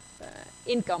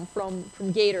income from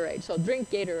Gatorade. So drink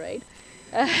Gatorade.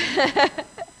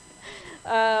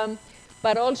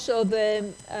 But also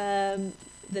the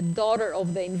daughter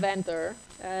of the inventor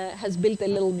has built a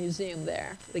little museum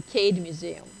there, the Cade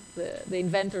Museum. The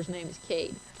inventor's name is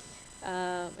Cade.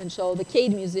 And so the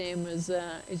Cade Museum is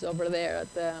over there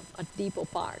at Depot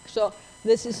Park. So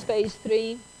this is phase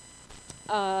 3,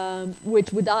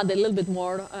 which would add a little bit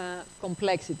more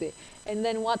complexity. And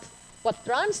then what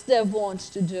TransDev wants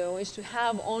to do is to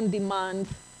have on-demand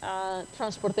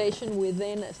transportation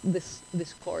within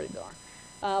this corridor.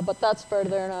 But that's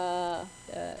further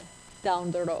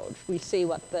down the road. We'll see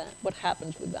what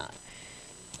happens with that.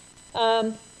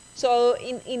 So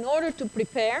in order to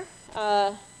prepare,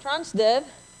 TransDev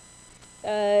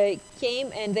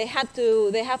came and they have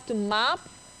to map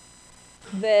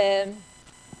the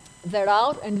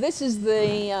route, and this is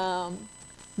the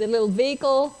little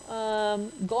vehicle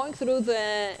going through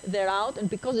the route, and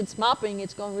because it's mapping,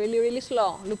 it's going really, really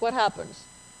slow. Look what happens.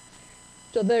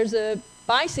 So there's a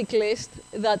bicyclist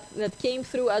that came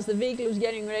through as the vehicle was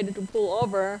getting ready to pull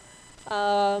over,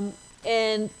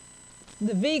 and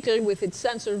the vehicle with its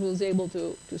sensors was able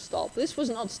to stop. This was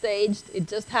not staged, it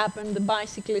just happened. The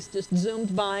bicyclist just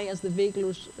zoomed by as the vehicle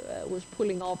was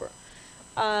pulling over.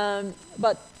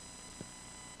 But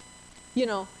you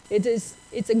know,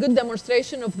 it's a good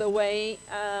demonstration of the way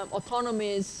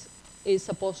autonomy is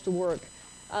supposed to work.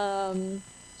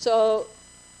 So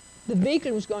the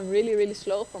vehicle was going really, really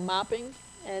slow for mapping,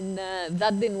 and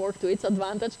that didn't work to its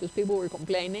advantage because people were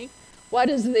complaining. What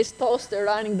is this toaster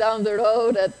running down the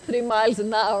road at 3 miles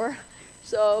an hour?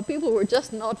 So people were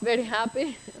just not very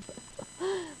happy.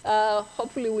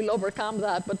 Hopefully we'll overcome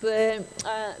that. But the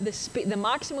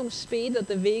maximum speed that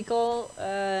the vehicle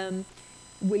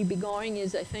will be going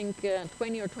is, I think,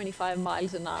 20 or 25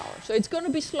 miles an hour. So it's going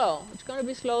to be slow. It's going to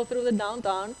be slow through the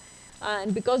downtown.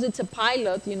 And because it's a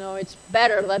pilot, you know, it's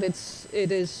better that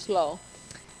it is slow.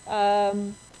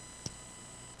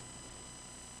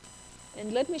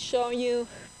 And let me show you,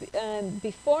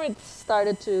 before it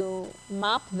started to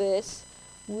map this,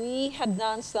 we had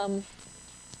done some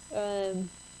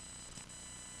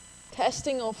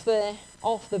testing of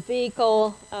the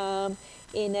vehicle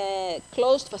in a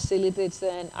closed facility. It's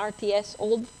an RTS,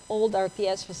 old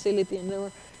RTS facility, and there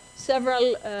were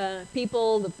several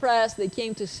people, the press, they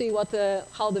came to see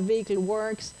how the vehicle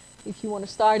works. If you want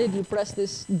to start it, you press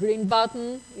this green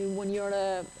button when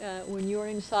you're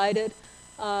inside it.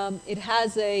 It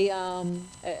has a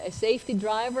safety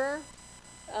driver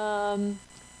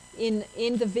in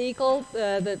the vehicle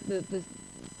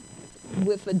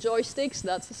with the joysticks.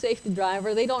 That's the safety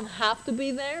driver. They don't have to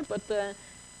be there, but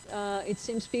it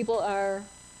seems people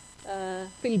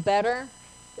feel better.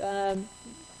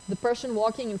 The person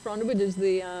walking in front of it is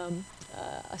the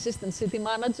assistant city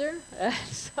manager.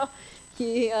 So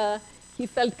he he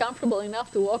felt comfortable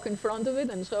enough to walk in front of it,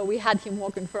 and so we had him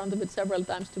walk in front of it several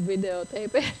times to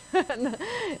videotape it,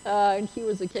 and he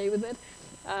was okay with it.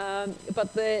 But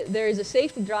there is a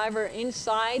safety driver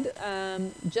inside,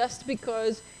 just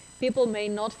because people may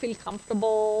not feel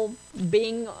comfortable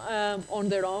being on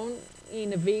their own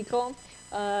in a vehicle,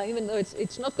 even though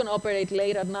it's not going to operate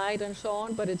late at night and so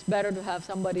on, but it's better to have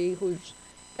somebody who's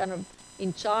kind of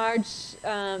in charge,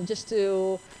 just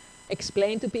to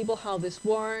explain to people how this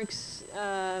works,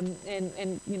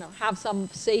 and you know, have some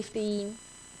safety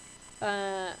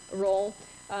role.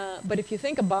 But if you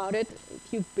think about it, if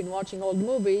you've been watching old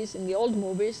movies, in the old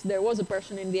movies, there was a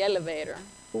person in the elevator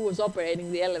who was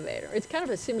operating the elevator. It's kind of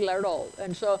a similar role.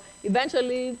 And so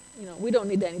eventually, you know, we don't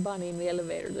need anybody in the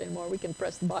elevators anymore. We can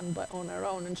press the button on our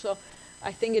own. And so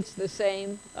I think it's the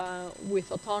same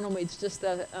with autonomy. It's just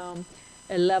a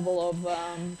level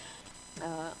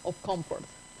of comfort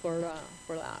for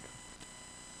that.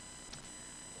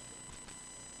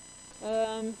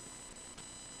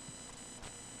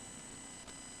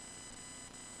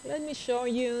 Let me show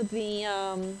you the,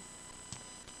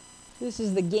 this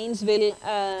is the Gainesville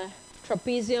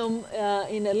trapezium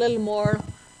in a little more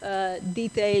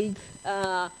detailed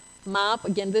map.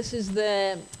 Again, this is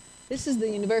the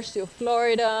University of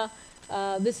Florida.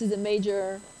 This is a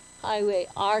major highway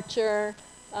Archer.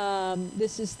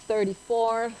 This is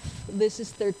 34th. This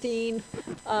is 13th.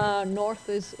 North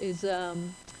is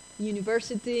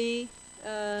University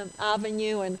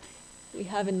Avenue, and we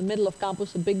have in the middle of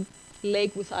campus a big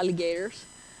lake with alligators.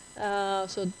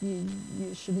 So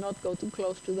you should not go too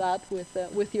close to that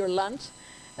with your lunch.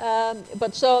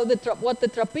 But so what the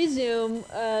trapezium,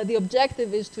 the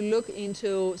objective is to look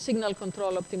into signal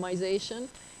control optimization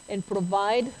and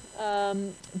provide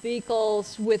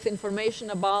vehicles with information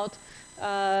about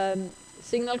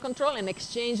signal control and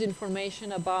exchange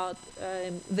information about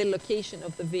the location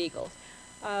of the vehicles.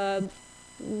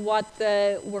 What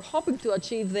we're hoping to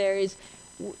achieve there is,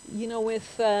 you know,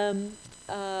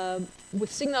 with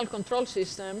signal control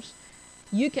systems,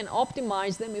 you can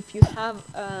optimize them if you have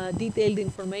detailed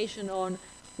information on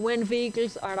when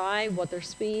vehicles arrive, what their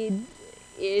speed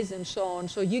is, and so on.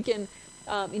 So you can,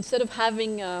 instead of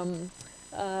having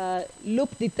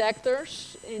loop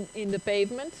detectors in the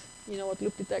pavement, you know what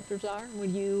loop detectors are?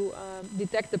 When you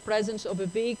detect the presence of a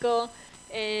vehicle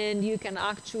and you can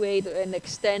actuate and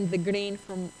extend the green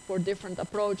for different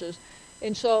approaches.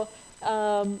 And so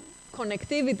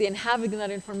connectivity and having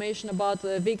that information about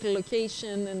the vehicle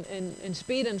location and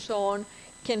speed and so on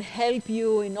can help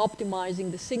you in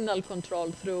optimizing the signal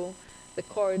control through the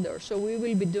corridor. So we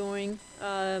will be doing,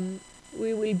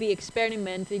 we will be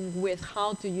experimenting with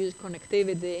how to use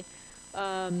connectivity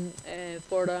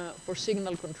for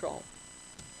signal control.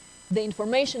 The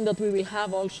information that we will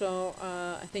have also,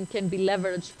 I think, can be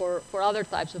leveraged for other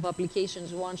types of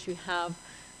applications once you have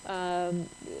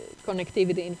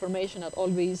connectivity information at all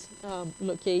these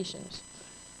locations.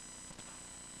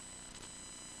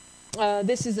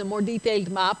 This is a more detailed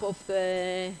map of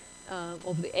the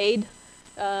AID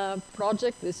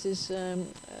project. This is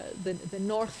the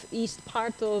northeast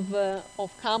part of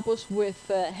campus with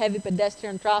heavy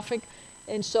pedestrian traffic,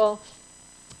 and so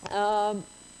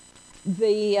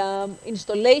the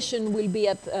installation will be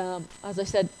at, as I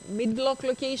said, mid-block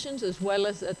locations as well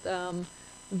as at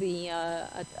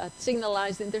at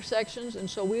signalized intersections. And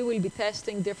so we will be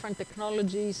testing different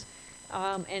technologies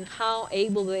and how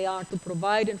able they are to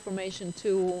provide information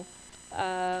to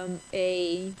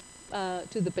the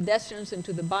pedestrians and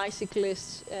to the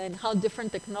bicyclists, and how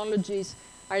different technologies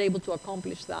are able to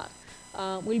accomplish that.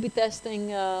 We'll be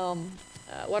testing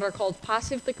what are called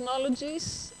passive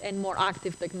technologies and more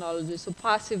active technologies. So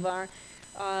passive are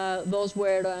those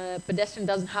where the pedestrian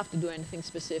doesn't have to do anything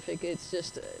specific. It's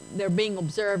just they're being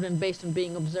observed, and based on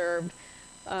being observed,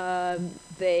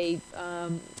 the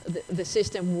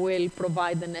system will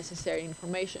provide the necessary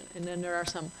information. And then there are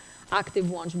some active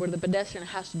ones where the pedestrian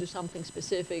has to do something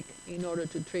specific in order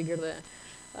to trigger the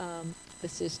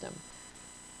system.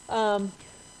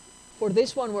 For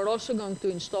this one, we're also going to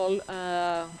install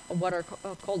what are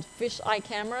called fisheye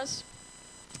cameras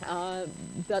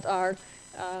that are,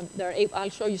 I'll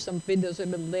show you some videos a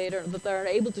little later, that are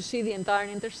able to see the entire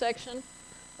intersection.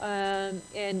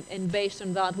 And based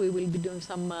on that, we will be doing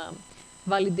some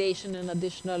validation and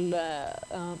additional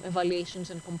evaluations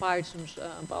and comparisons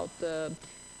about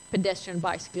pedestrian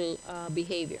bicycle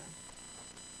behavior.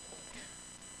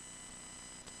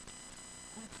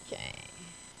 Okay.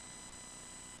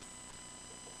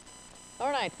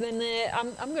 All right, then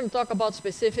I'm going to talk about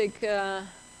specific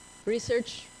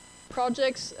research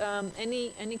projects.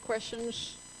 Any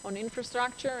questions on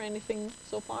infrastructure? Anything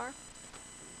so far?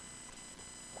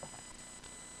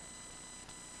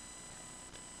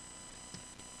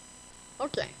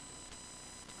 Okay.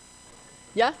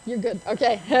 Yeah, you're good.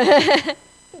 Okay.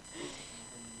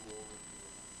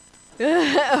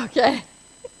 Okay.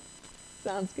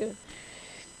 Sounds good.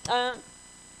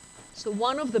 So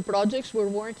one of the projects we're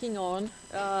working on,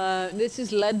 this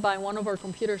is led by one of our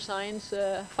computer science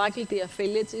faculty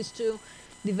affiliates, is to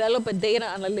develop a data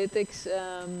analytics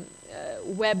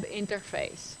web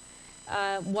interface.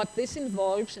 What this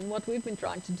involves and what we've been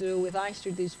trying to do with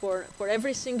iStreet is for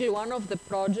every single one of the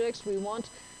projects, we want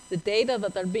the data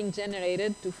that are being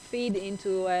generated to feed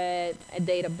into a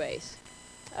database.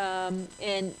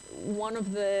 And one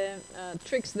of the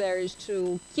tricks there is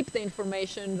to keep the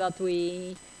information that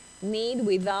we need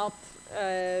without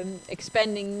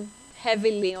expending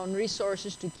heavily on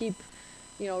resources to keep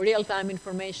real-time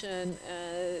information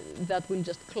that will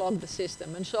just clog the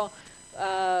system. And so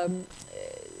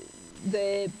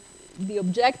the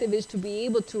objective is to be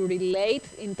able to relate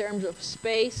in terms of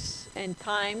space and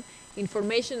time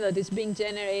information that is being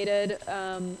generated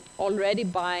already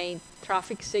by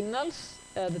traffic signals,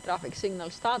 the traffic signal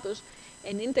status,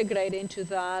 and integrate into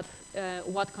that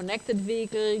what connected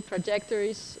vehicle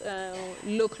trajectories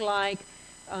look like,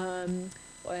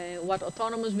 what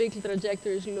autonomous vehicle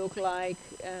trajectories look like,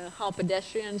 how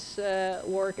pedestrians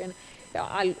work. And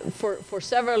for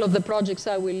several of the projects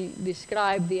I will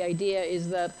describe, the idea is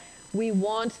that we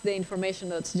want the information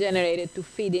that's generated to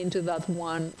feed into that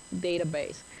one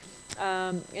database.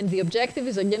 And the objective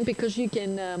is, again, because you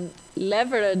can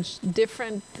leverage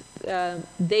different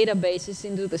databases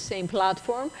into the same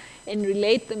platform and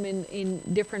relate them in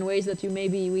different ways that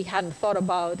we hadn't thought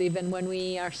about even when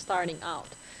we are starting out.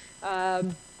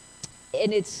 And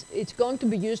it's going to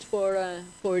be used for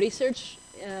research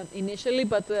initially,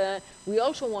 but we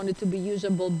also want it to be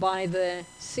usable by the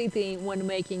city when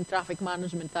making traffic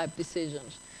management type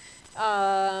decisions.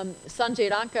 Sanjay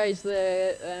Ranka is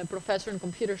the professor in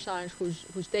computer science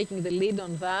who's taking the lead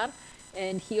on that,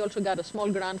 and he also got a small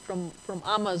grant from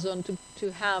Amazon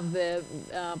to have the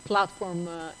platform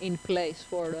in place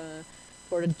for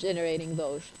generating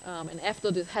those. And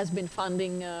EFTOD has been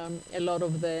funding a lot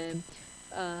of the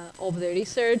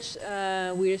research.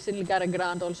 We recently got a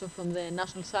grant also from the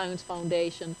National Science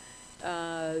Foundation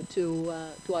to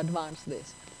advance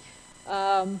this.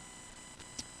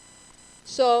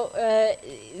 So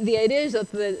the idea is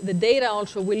that the data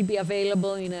also will be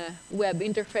available in a web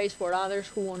interface for others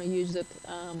who want to use it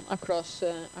across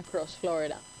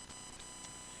Florida.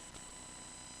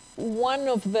 One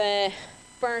of the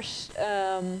first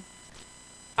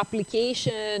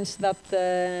applications that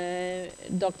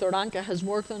Dr. Ranka has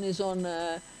worked on is on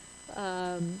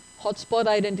hotspot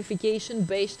identification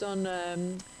based on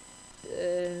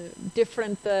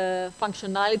different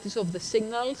functionalities of the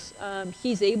signals.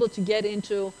 He's able to get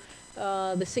into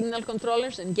the signal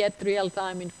controllers and get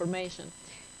real-time information.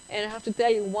 And I have to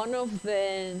tell you, one of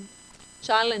the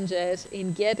challenges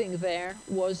in getting there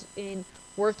was in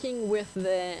working with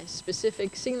the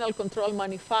specific signal control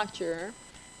manufacturer.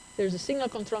 There's a signal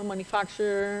control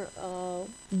manufacturer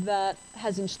that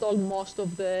has installed most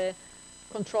of the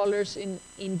controllers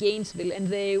in Gainesville, and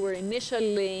they were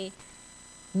initially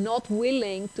not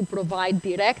willing to provide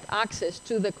direct access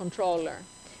to the controller.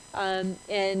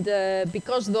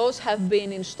 Because those have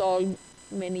been installed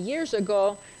many years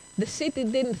ago, the city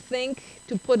didn't think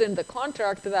to put in the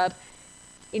contract that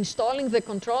installing the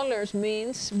controllers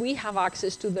means we have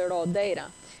access to the raw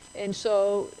data. And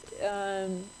so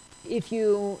if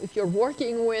you're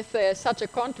working with such a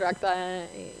contract,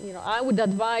 I would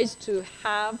advise to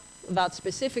have that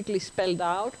specifically spelled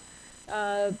out,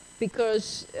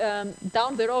 because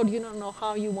down the road you don't know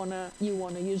how you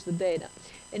wanna use the data.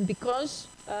 And because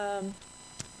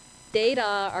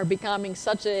data are becoming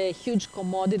such a huge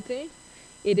commodity,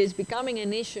 it is becoming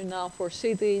an issue now for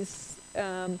cities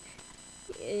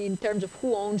in terms of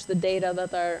who owns the data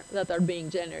that are being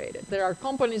generated. There are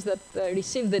companies that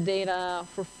receive the data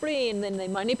for free and then they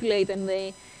manipulate and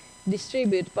they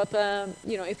distribute. But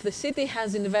if the city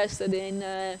has invested in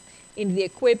the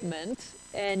equipment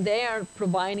and they are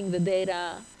providing the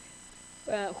data,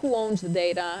 who owns the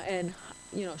data, and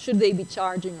should they be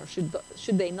charging or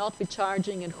should they not be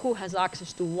charging, and who has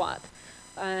access to what?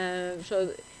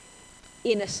 So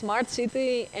in a smart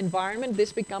city environment,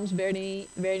 this becomes very,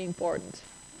 very important.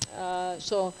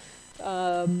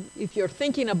 If you're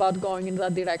thinking about going in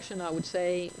that direction, I would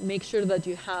say make sure that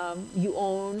you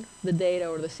own the data,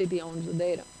 or the city owns the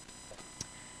data.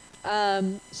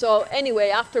 So anyway,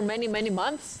 after many, many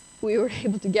months, we were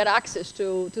able to get access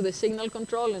to the signal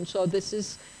control, and so this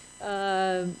is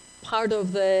part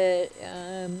of the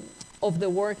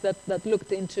work that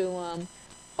looked into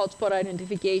hotspot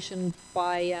identification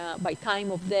by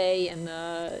time of day and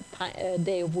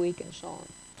day of week and so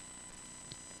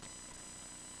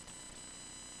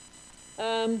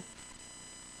on.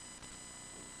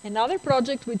 Another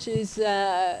project, which is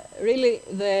really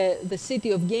the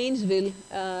city of Gainesville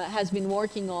has been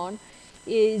working on,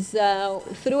 is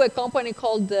through a company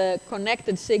called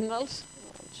Connected Signals.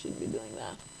 Oh, it should be doing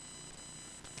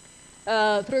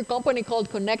that. Through a company called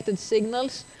Connected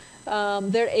Signals,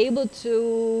 they're able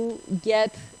to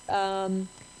get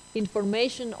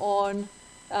information on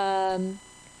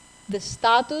the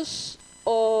status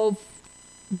of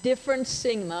different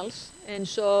signals. And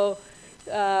so,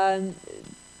 sorry,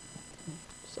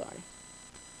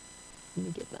 let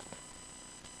me get that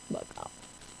back up.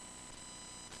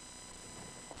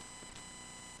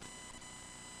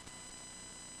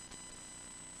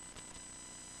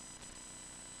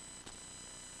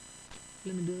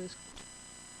 Let me do this.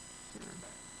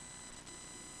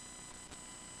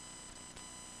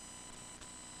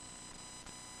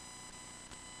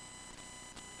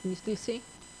 Can you still see?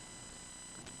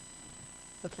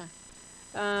 Okay.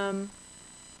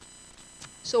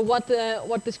 So what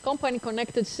this company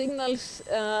Connected Signals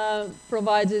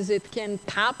provides is it can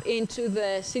tap into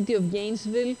the city of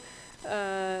Gainesville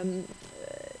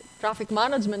traffic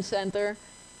management center,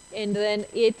 and then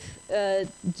it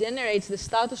generates the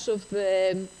status of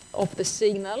the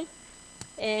signal,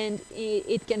 and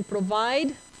it can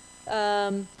provide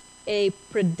a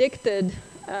predicted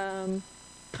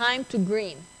time to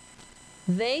green.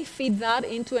 They feed that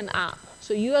into an app.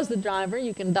 So you as the driver,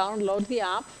 you can download the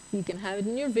app, you can have it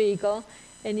in your vehicle,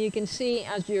 and you can see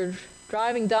as you're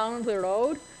driving down the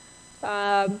road,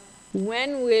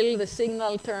 when will the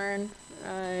signal turn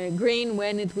green,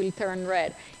 when it will turn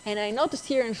red. And I noticed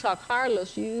here in Sao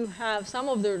Carlos, you have some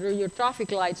of your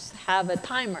traffic lights have a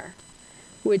timer,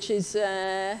 which is,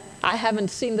 I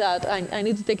haven't seen that. I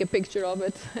need to take a picture of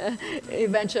it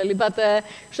eventually. But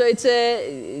so it's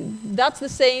that's the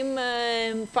same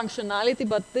functionality,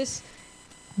 but this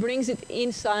brings it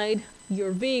inside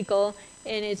your vehicle,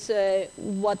 and it's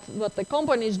what the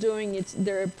company is doing.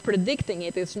 They're predicting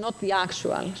it. It's not the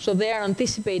actual. So they are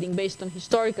anticipating based on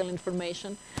historical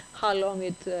information how long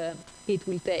it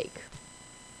will take.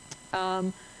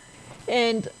 And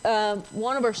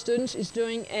one of our students is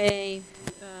doing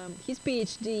his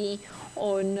Ph.D.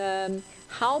 on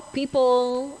how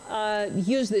people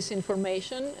use this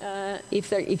information if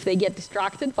they get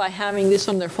distracted by having this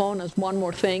on their phone as one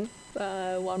more thing,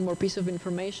 one more piece of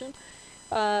information,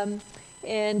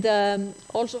 and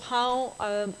also how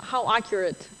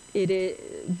accurate it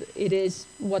is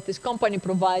what this company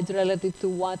provides relative to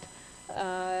what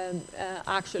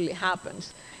actually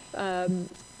happens.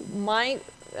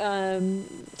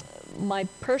 My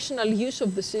personal use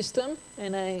of the system,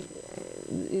 and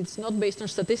it's not based on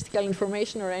statistical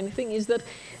information or anything, is that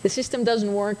the system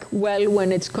doesn't work well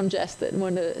when it's congested,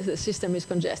 when the system is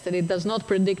congested. It does not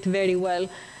predict very well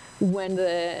when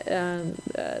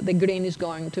the green is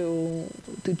going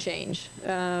to change.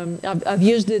 I've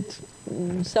used it,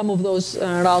 some of those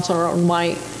routes are on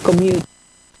my commute.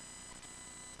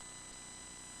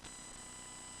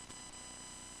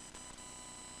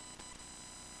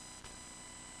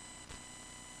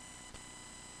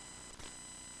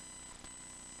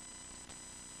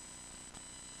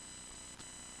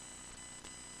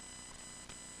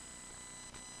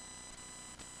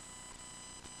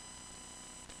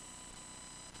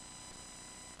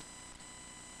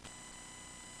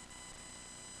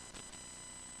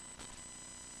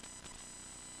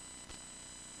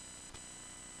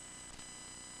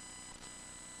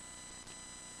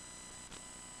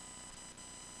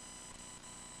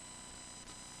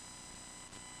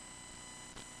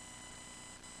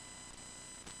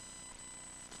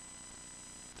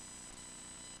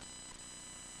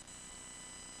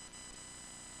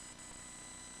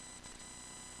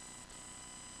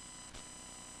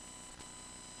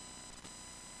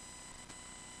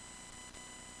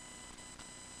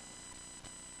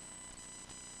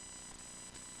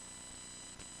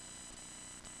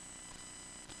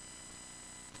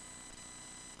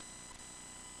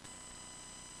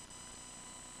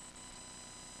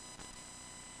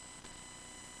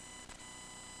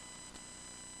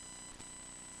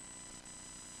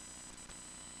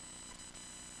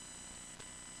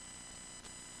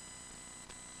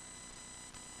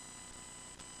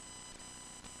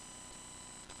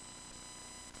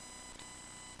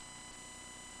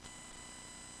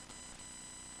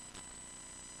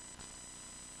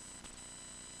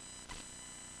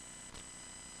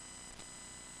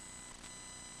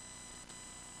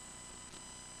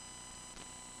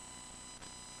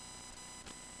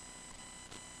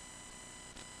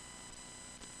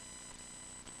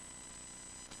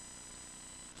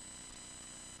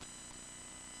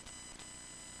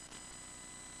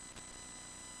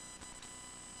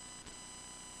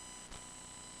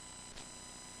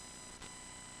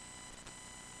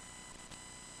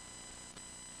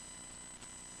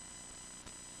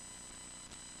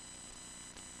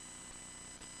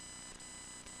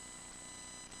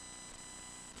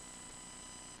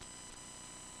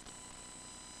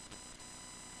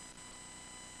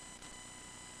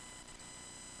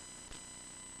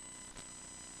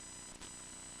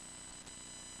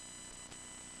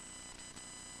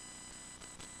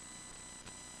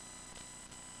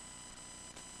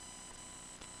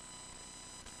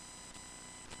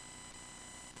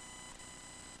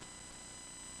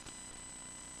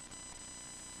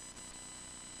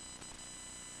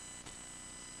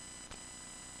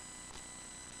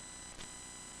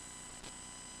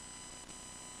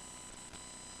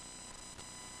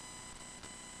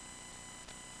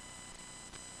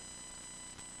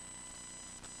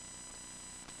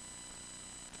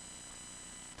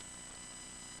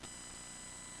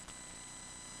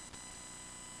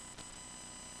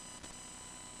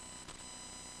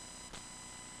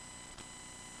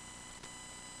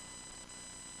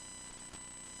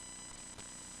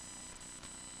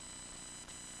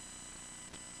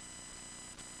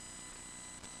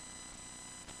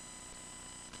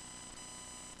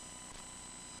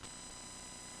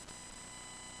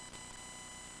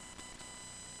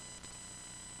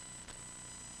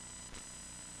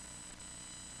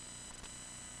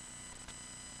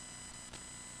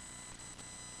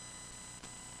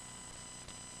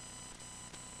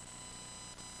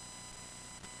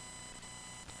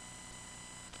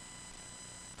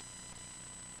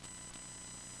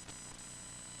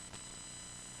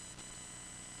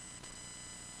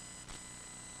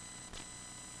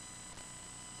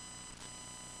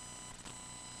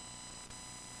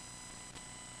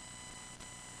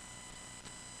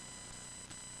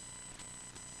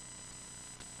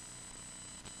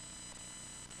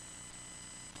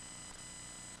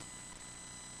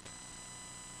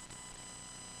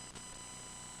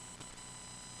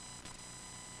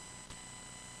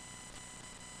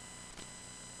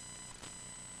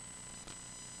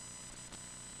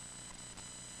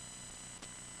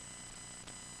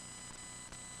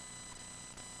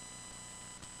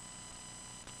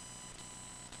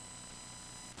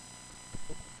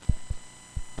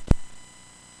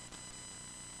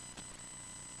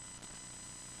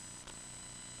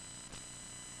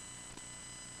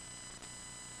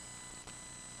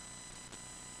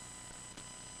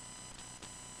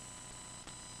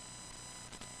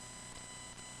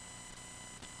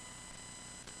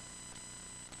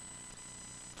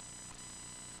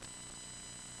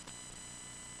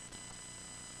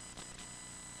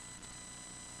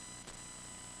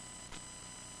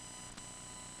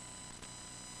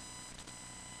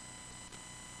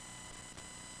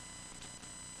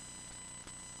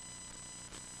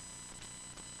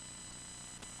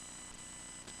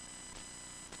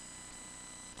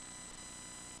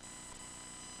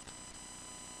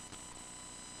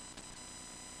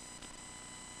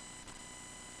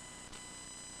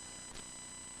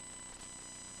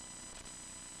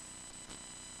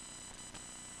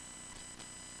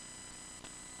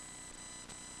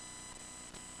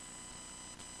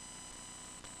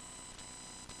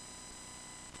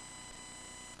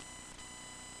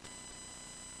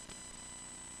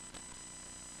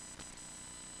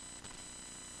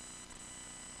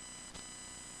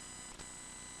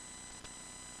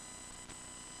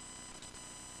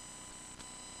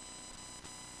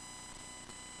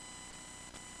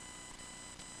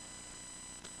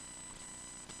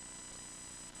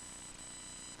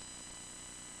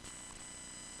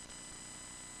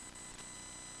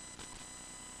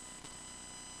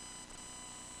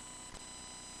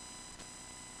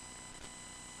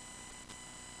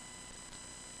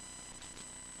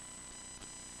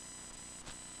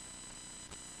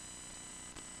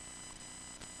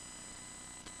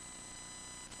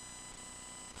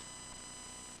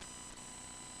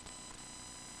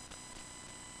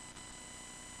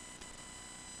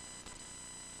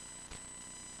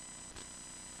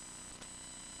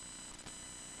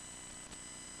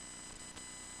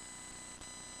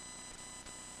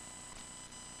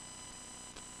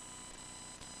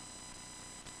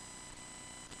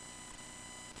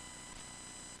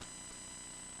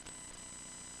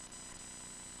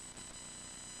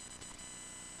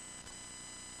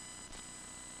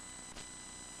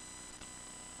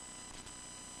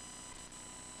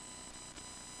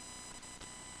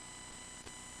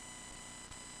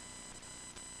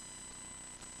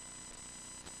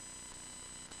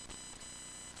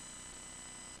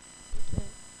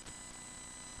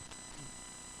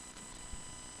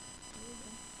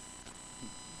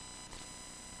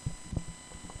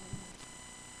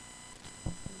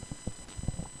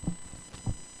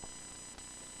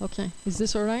 Okay, is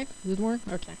this all right? Does it work?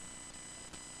 Okay.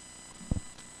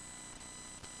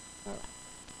 All right.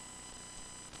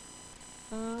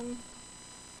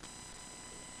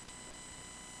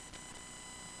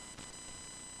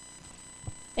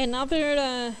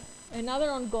 Another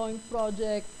ongoing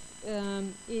project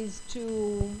is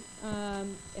to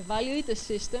evaluate a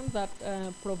system that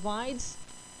provides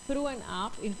through an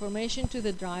app information to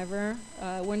the driver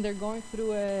when they're going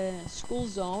through a school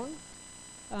zone,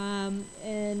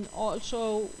 and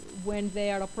also when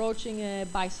they are approaching a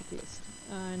bicyclist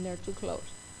and they're too close.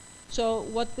 So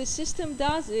what the system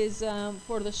does is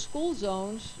for the school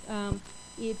zones,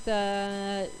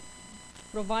 it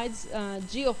provides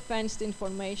geo-fenced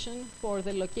information for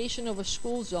the location of a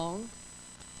school zone.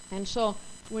 And so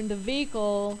when the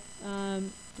vehicle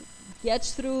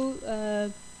gets through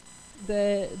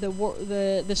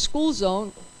the school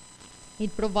zone,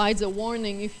 it provides a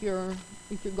warning if you're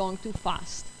going too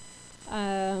fast.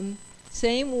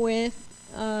 Same with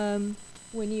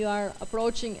when you are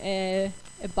approaching a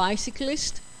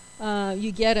bicyclist,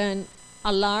 you get an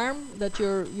alarm that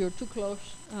you're too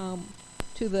close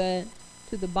to the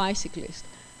bicyclist.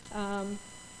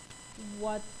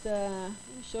 Let me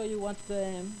show you what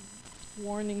the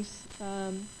warnings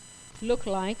look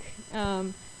like.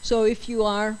 So if you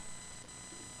are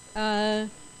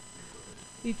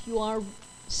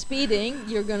speeding,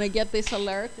 you're going to get this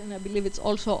alert, and I believe it's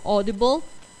also audible.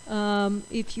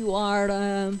 If you are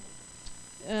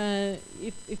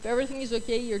if everything is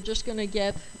okay, you're just going to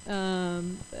get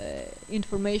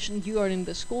information you are in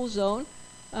the school zone,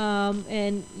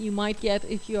 and you might get,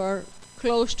 if you are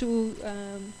close to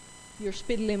your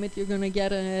speed limit, you're going to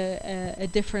get a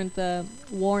different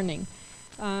warning.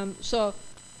 So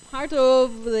part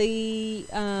of the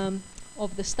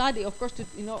study, of course,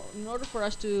 in order for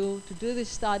us to do this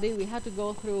study, we had to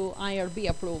go through IRB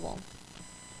approval.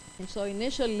 And so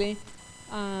initially,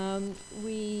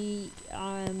 we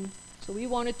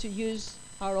wanted to use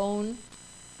our own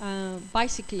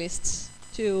bicyclists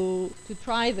to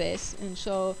try this, and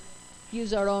so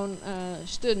use our own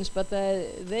students, but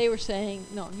they were saying,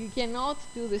 no, you cannot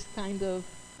do this kind of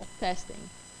testing,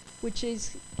 which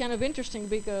is kind of interesting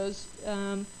because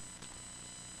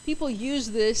people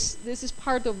use this is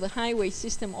part of the highway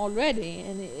system already,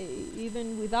 and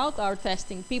even without our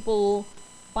testing, people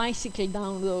bicycle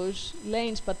down those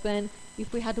lanes. But then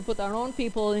if we had to put our own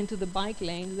people into the bike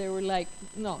lanes, they were like,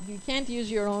 no, you can't use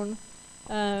your own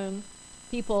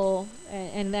people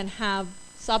and then have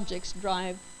subjects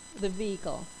drive the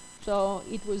vehicle. So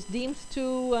it was deemed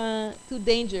too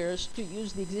dangerous to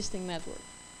use the existing network.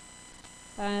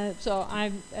 So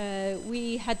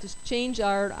we had to change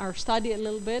our study a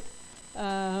little bit,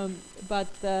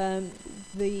 but the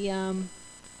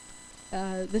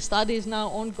study is now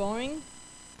ongoing,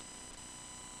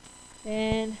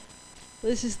 and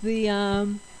this is the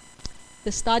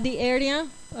study area.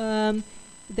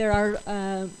 There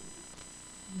are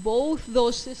both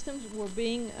those systems were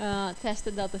being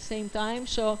tested at the same time.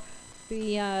 So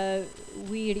we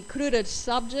recruited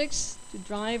subjects to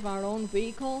drive our own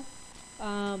vehicle.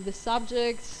 The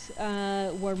subjects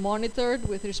were monitored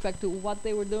with respect to what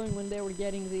they were doing when they were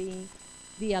getting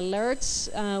the alerts,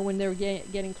 when they were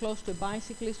getting close to a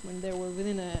bicyclist, when they were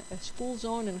within a school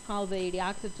zone, and how they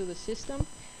reacted to the system.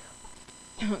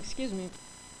 Excuse me.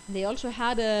 They also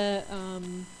had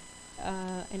an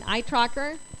eye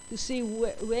tracker to see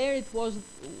where it was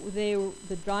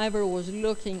the driver was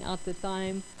looking at the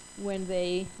time when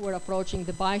they were approaching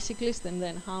the bicyclist, and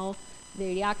then how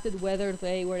they reacted, whether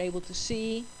they were able to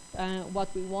see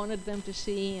what we wanted them to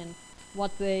see, and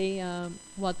what they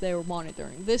were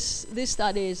monitoring. This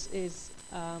study is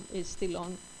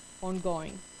still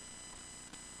ongoing.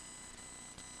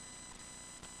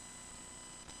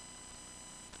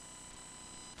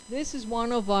 This is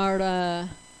one of our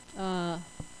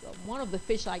one of the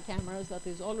fisheye cameras that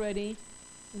is already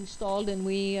installed, and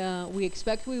we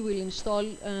expect we will install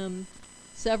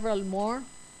several more.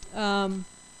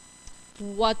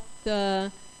 What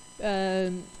we're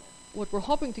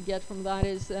hoping to get from that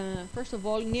is, first of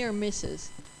all, near misses,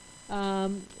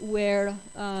 where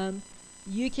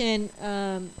you can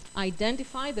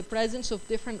identify the presence of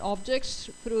different objects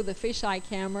through the fisheye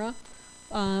camera,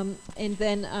 and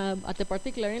then at a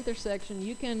particular intersection,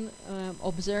 you can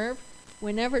observe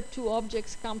whenever two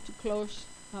objects come too close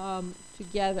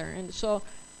together. And so,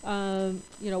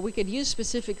 we could use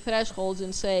specific thresholds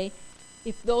and say,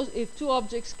 if two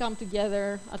objects come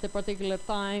together at a particular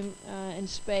time and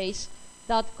space,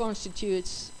 that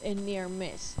constitutes a near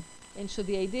miss. And so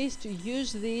the idea is to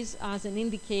use these as an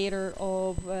indicator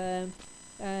of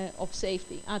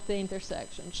safety at the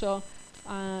intersection. So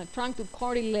trying to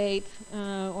correlate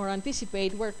or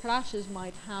anticipate where crashes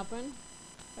might happen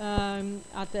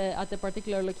at the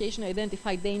particular location,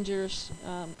 identify dangerous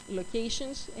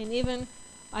locations, and even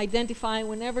identify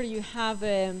whenever you have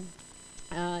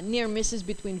near misses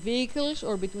between vehicles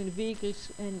or between vehicles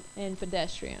and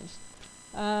pedestrians.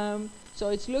 So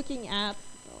it's looking at,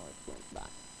 oh, it went back.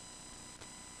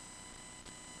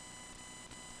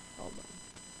 Hold on.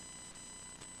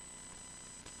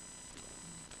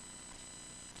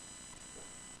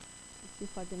 Let's see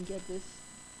if I can get this.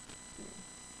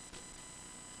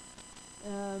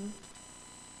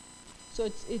 So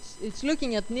it's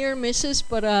looking at near misses,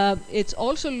 but it's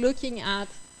also looking at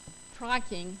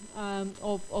tracking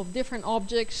of different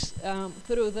objects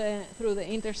through the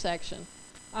intersection.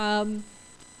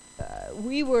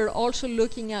 We were also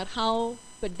looking at how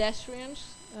pedestrians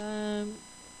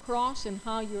cross and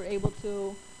how you're able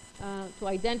to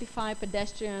identify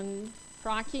pedestrian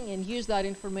tracking and use that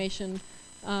information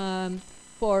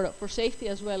for safety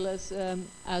as well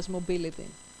as mobility.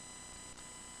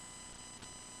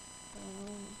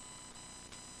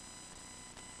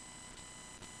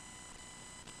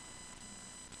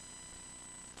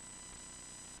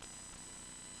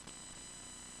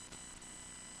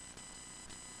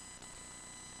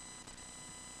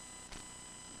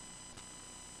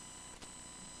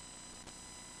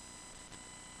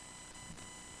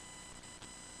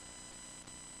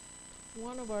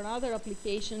 One of our other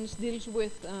applications deals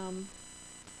with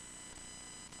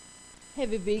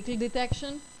heavy vehicle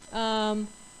detection.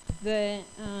 The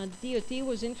DOT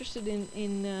was interested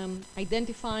in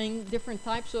identifying different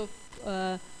types of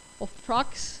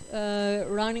trucks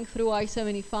running through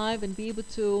I-75 and be able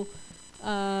to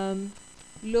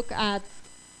look at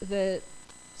the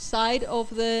side of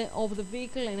the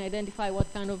vehicle and identify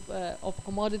what kind of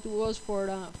commodity it was for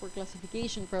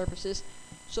classification purposes.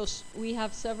 So we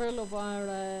have several of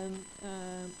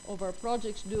our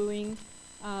projects doing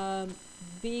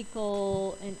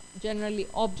vehicle and generally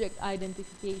object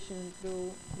identification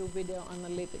through video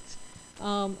analytics.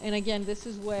 And again, this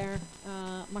is where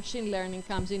machine learning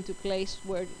comes into place,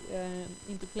 where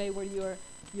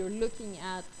you're looking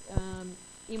at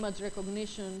image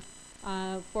recognition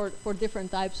for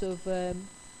different types of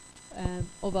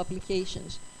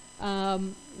applications.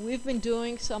 We've been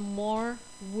doing some more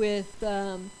with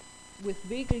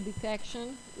vehicle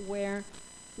detection, where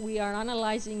we are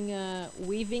analyzing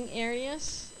weaving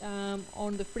areas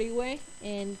on the freeway,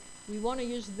 and we want to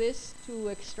use this to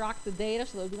extract the data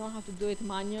so that we don't have to do it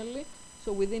manually.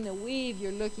 So within a weave,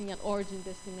 you're looking at origin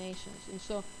destinations. And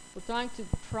so we're trying to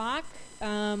track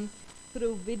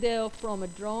through video from a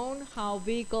drone how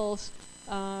vehicles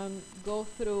go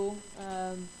through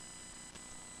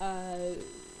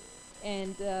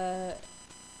and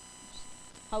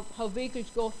how vehicles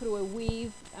go through a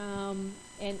weave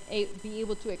and be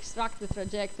able to extract the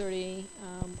trajectory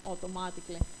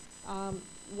automatically.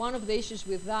 One of the issues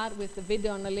with that, with the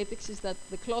video analytics, is that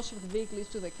the closer the vehicle is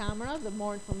to the camera, the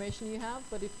more information you have.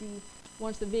 But if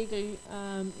once the vehicle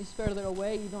is further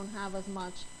away, you don't have as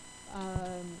much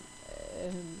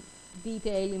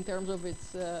detail in terms of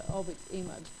its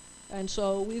image. And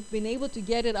so we've been able to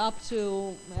get it up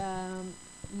to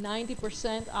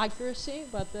 90% accuracy,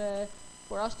 but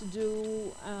for us to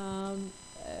do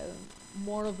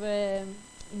more of a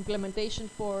implementation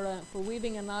for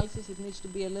weaving analysis, it needs to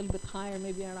be a little bit higher,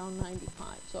 maybe around 95.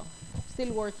 So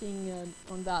still working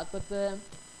on that. But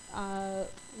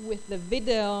with the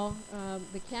video,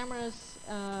 the cameras,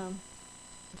 the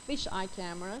fisheye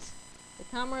cameras, the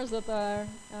cameras that are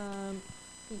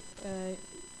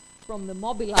from the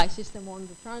Mobileye system on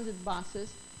the transit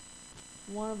buses,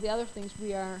 one of the other things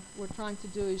we're trying to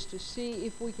do is to see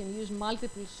if we can use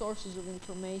multiple sources of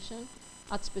information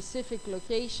at specific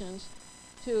locations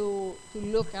to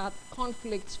look at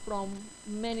conflicts from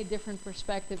many different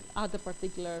perspectives at a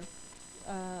particular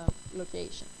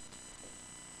location.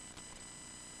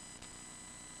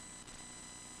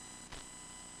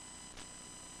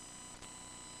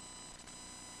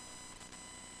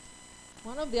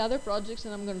 One of the other projects,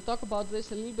 and I'm going to talk about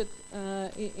this a little bit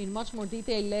in much more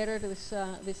detail later this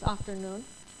afternoon.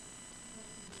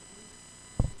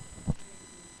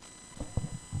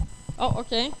 Oh,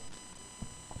 okay.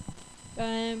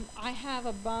 I have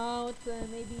about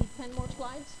maybe 10 more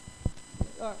slides.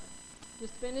 Or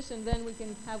just finish, and then we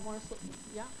can have one.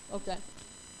 Yeah. Okay.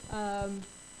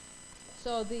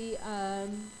 So the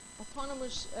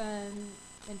autonomous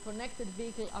and connected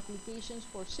vehicle applications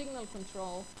for signal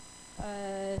control.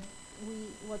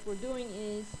 What we're doing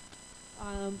is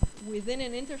within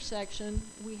an intersection,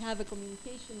 we have a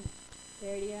communication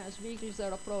area as vehicles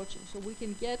are approaching. So we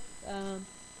can get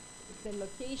the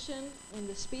location and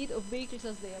the speed of vehicles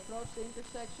as they approach the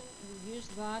intersection. We use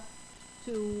that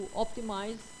to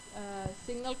optimize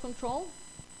signal control.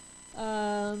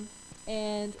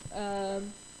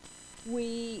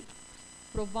 We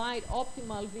provide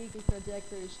optimal vehicle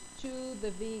trajectories to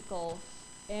the vehicles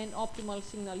and optimal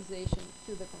signalization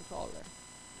to the controller.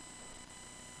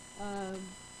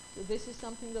 So this is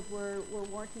something that we're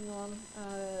working on.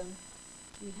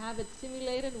 We have it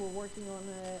simulated. We're working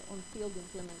on field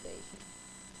implementation.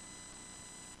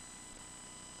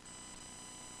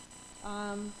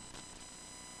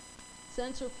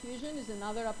 Sensor fusion is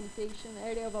another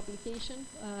area of application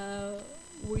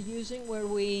we're using, where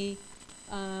we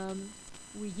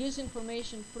use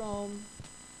information from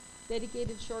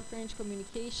dedicated short-range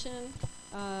communication,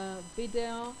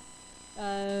 video,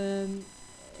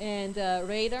 and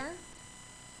radar,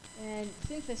 and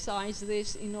synthesize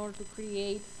this in order to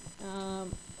create a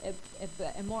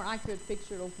more accurate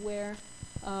picture of where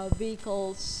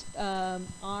vehicles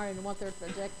are and what their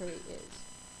trajectory is.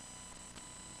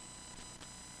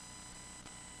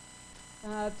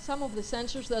 Some of the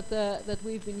sensors that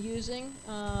we've been using,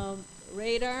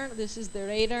 radar, this is the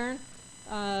radar,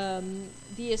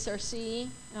 DSRC,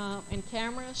 and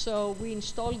camera. So we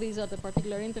install these at a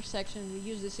particular intersection. We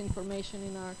use this information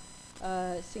in our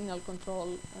signal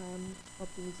control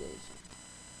optimization.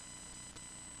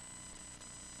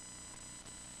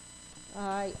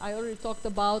 I already talked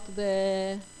about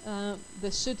the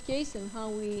suitcase and how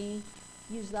we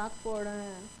use that for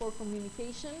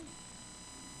communication.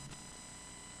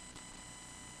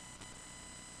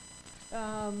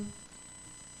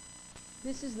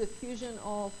 This is the fusion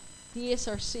of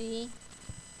DSRC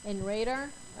and radar,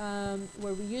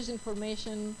 where we use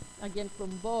information, again,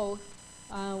 from both.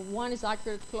 One is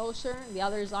accurate closer, the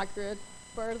other is accurate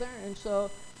further, and so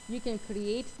you can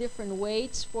create different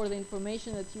weights for the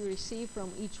information that you receive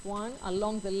from each one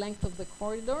along the length of the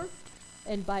corridor.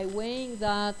 And by weighing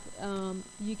that,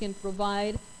 you can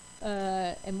provide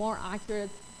a more accurate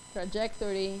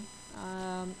trajectory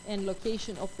and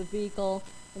location of the vehicle,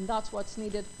 and that's what's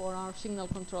needed for our signal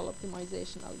control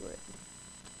optimization algorithm.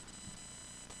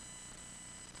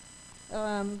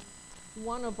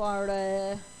 One of our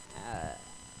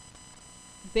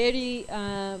very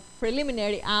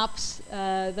preliminary apps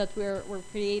that we're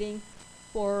creating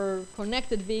for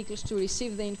connected vehicles to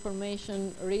receive the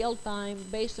information real time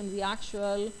based on the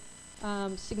actual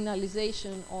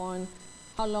signalization on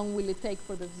how long will it take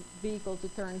for the vehicle to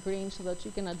turn green, so that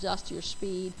you can adjust your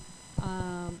speed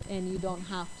and you don't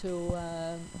have to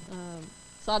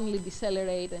suddenly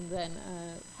decelerate and then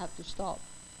have to stop.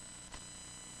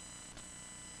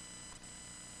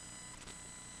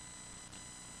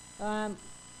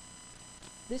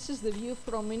 This is the view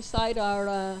from inside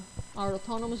our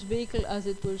autonomous vehicle as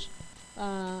it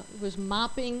was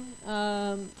mapping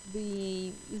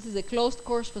this is a closed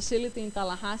course facility in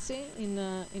Tallahassee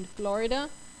in Florida.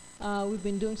 We've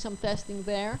been doing some testing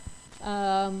there.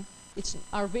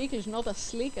 Our vehicle is not as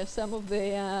sleek as some of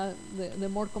the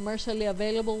more commercially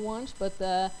available ones, but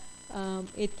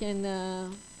it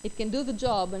can do the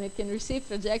job, and it can receive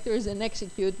trajectories and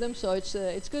execute them. So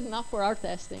it's good enough for our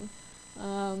testing.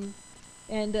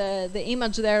 And the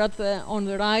image there on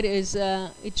the right is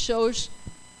it shows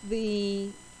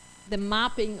the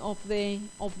mapping of the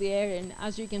area, and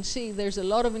as you can see, there's a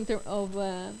lot of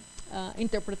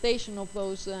interpretation of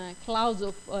those clouds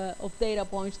of data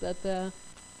points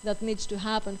that needs to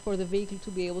happen for the vehicle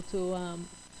to be able to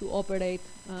operate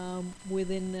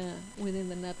within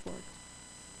the network.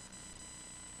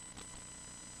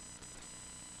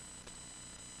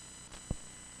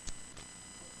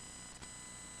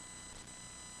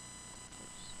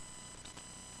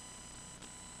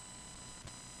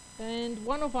 And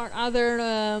one of our other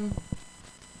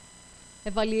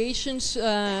evaluations,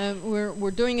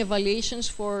 we're doing evaluations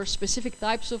for specific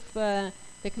types of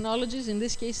technologies. In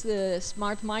this case, the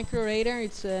smart micro radar.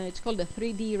 It's called a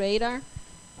 3D radar.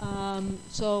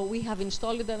 So we have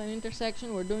installed it at an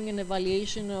intersection. We're doing an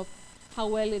evaluation of how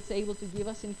well it's able to give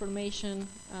us information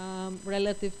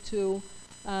relative to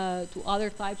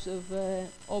other types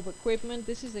of equipment.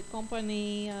 This is a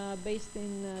company based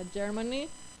in Germany.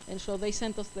 And so they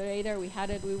sent us the radar. We had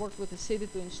it. We worked with the city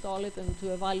to install it and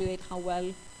to evaluate how well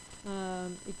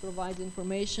it provides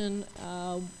information.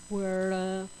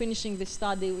 We're finishing the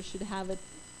study. We should have it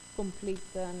complete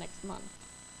next month.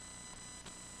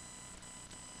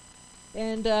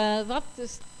 And that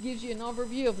just gives you an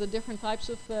overview of the different types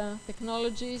of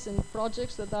technologies and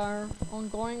projects that are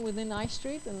ongoing within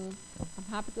iStreet. And I'm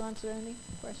happy to answer any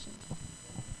questions.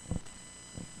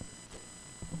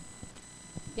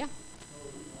 Yeah.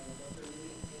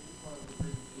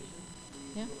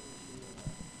 Yeah.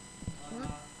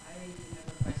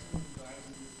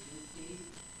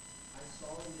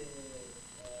 found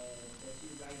that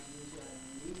you guys use a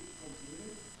new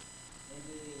computer, and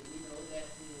we know that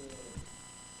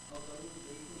autonomous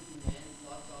vehicles demand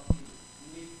lots of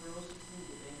image processing,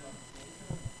 depending on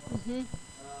sensor, of course,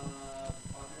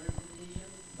 pattern recognition,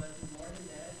 but more than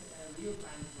that,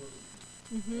 real-time processing.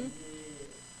 And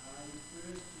I'm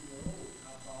curious to know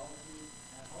about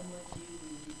how much you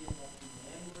need of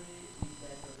memory. Is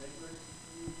that a regular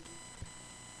CPU?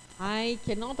 I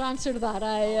cannot answer that.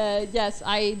 Yes,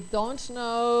 I don't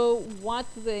know what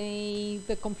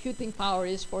the computing power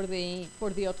is for the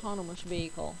autonomous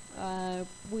vehicle.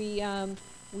 We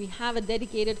have a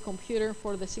dedicated computer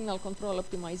for the signal control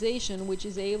optimization, which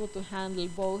is able to handle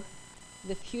both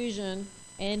the fusion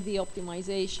and the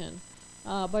optimization.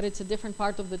 But it's a different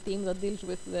part of the team that deals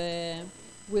with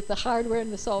the hardware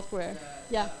and the software.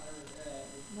 Yeah.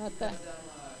 Not that.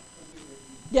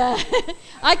 Yeah,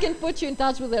 I can put you in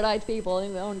touch with the right people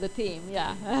on the team.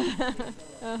 Yeah.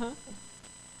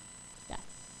 Yeah.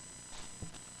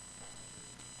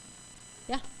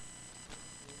 Yeah.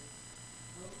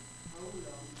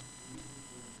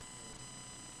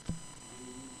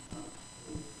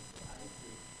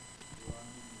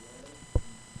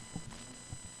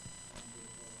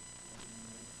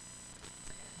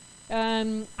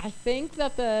 I think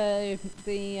that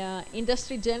the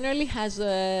industry generally has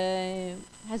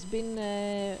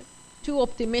been too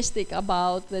optimistic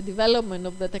about the development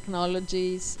of the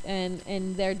technologies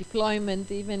and their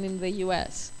deployment even in the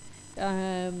US,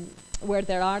 where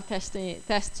there are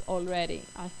tests already.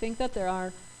 I think that there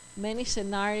are many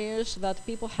scenarios that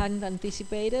people hadn't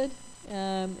anticipated,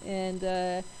 and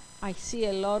I see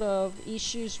a lot of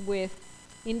issues with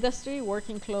industry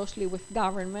working closely with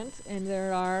government, and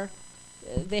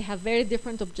they have very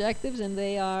different objectives, and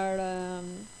they are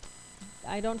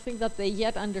I don't think that they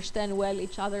yet understand well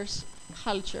each other's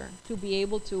culture to be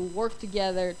able to work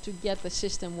together to get the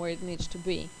system where it needs to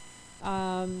be.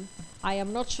 I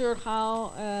am not sure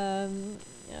how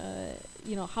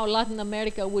how Latin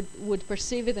America would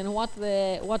perceive it, and what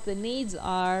the needs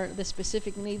are, the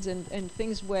specific needs and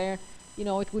things where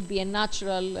it would be a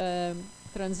natural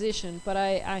transition. But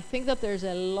I think that there's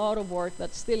a lot of work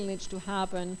that still needs to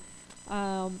happen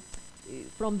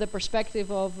from the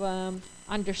perspective of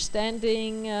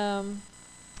understanding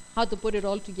how to put it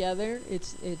all together.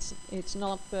 It's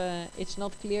not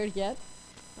clear yet.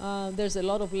 There's a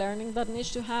lot of learning that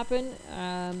needs to happen,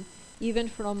 even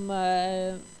from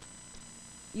the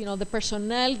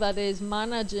personnel that is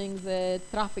managing the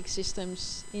traffic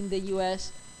systems in the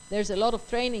US. There's a lot of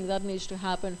training that needs to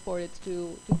happen for it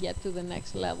to get to the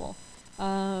next level.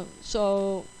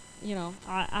 So,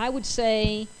 I would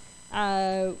say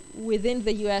within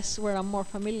the US, where I'm more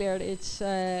familiar, it's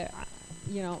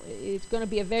it's going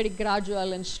to be a very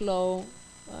gradual and slow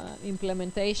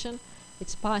implementation.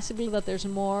 It's possible that there's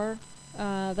more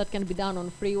that can be done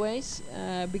on freeways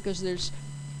because there's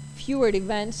fewer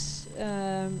events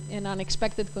and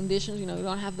unexpected conditions. You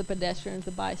don't have the pedestrians,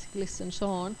 the bicyclists, and so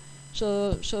on.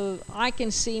 So I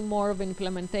can see more of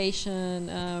implementation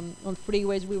on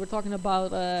freeways. We were talking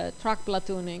about truck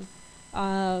platooning,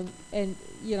 and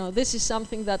this is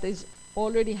something that is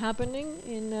already happening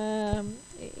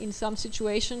in some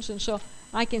situations, and so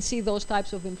I can see those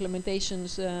types of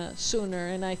implementations sooner.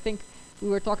 And I think we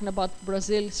were talking about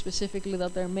Brazil specifically,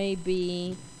 that there may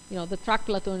be, the truck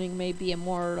platooning may be a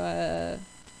more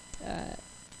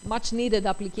much needed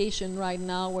application right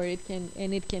now, where it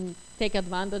can take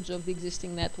advantage of the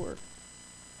existing network.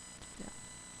 Yeah.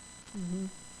 Mm-hmm.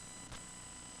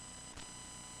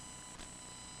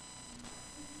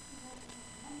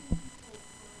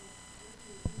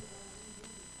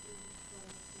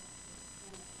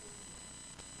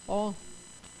 Oh,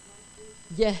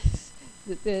 yes.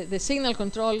 The signal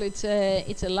control, it's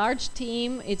a large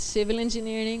team. It's civil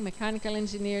engineering, mechanical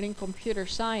engineering, computer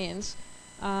science,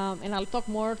 and I'll talk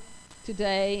more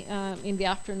today in the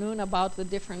afternoon about the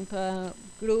different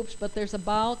groups. But there's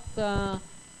about 10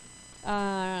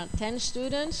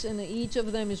 students, and each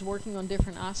of them is working on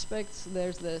different aspects.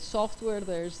 There's the software,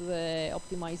 there's the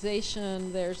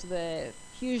optimization, there's the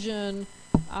fusion.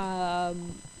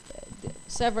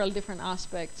 Several different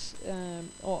aspects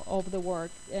of the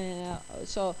work.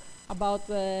 So about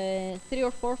 3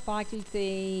 or 4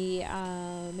 faculty,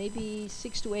 maybe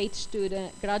 6 to 8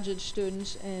 graduate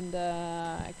students, and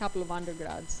a couple of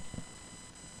undergrads.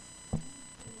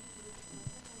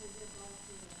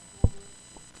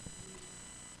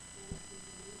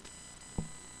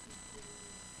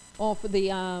 Oh, for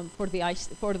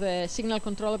the signal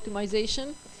control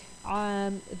optimization.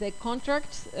 The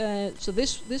contract, so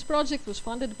this project was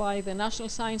funded by the National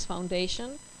Science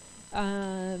Foundation,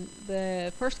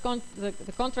 The first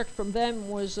the contract from them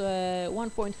was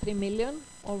 1.3 million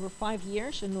over 5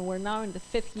 years, and we're now in the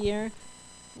 5th year,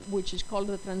 which is called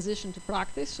the transition to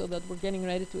practice, so that we're getting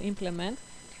ready to implement.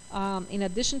 In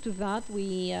addition to that,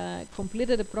 we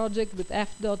completed a project with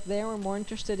FDOT. They were more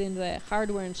interested in the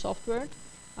hardware and software,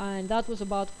 and that was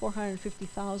about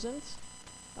 450,000.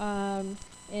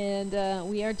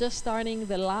 We are just starting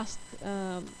the last,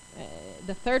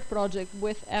 the third project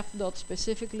with FDOT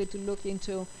specifically to look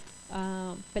into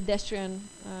pedestrian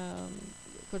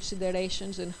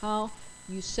considerations and how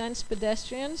you sense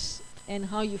pedestrians and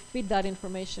how you feed that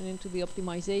information into the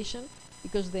optimization,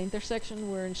 because the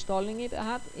intersection we're installing it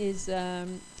at is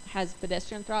has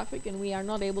pedestrian traffic, and we are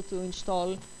not able to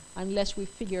install unless we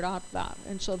figure out that.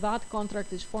 And so that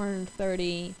contract is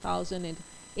 430,000, and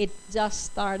it just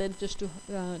started just to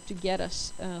get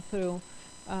us through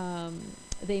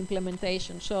the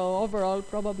implementation. So overall,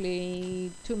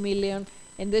 probably 2 million,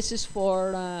 and this is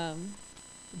for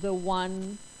the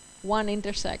one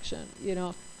intersection, you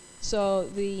know. So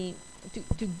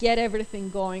to get everything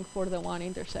going for the one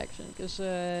intersection, because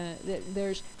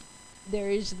there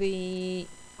is the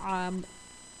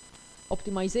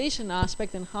optimization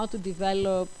aspect and how to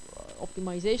develop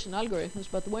optimization algorithms,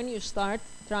 but when you start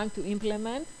trying to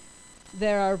implement,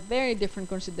 there are very different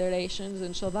considerations,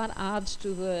 and so that adds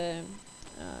to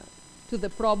the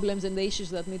problems and the issues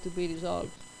that need to be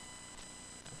resolved.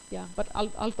 Yeah, but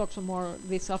I'll talk some more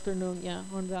this afternoon, yeah,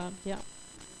 on that, yeah.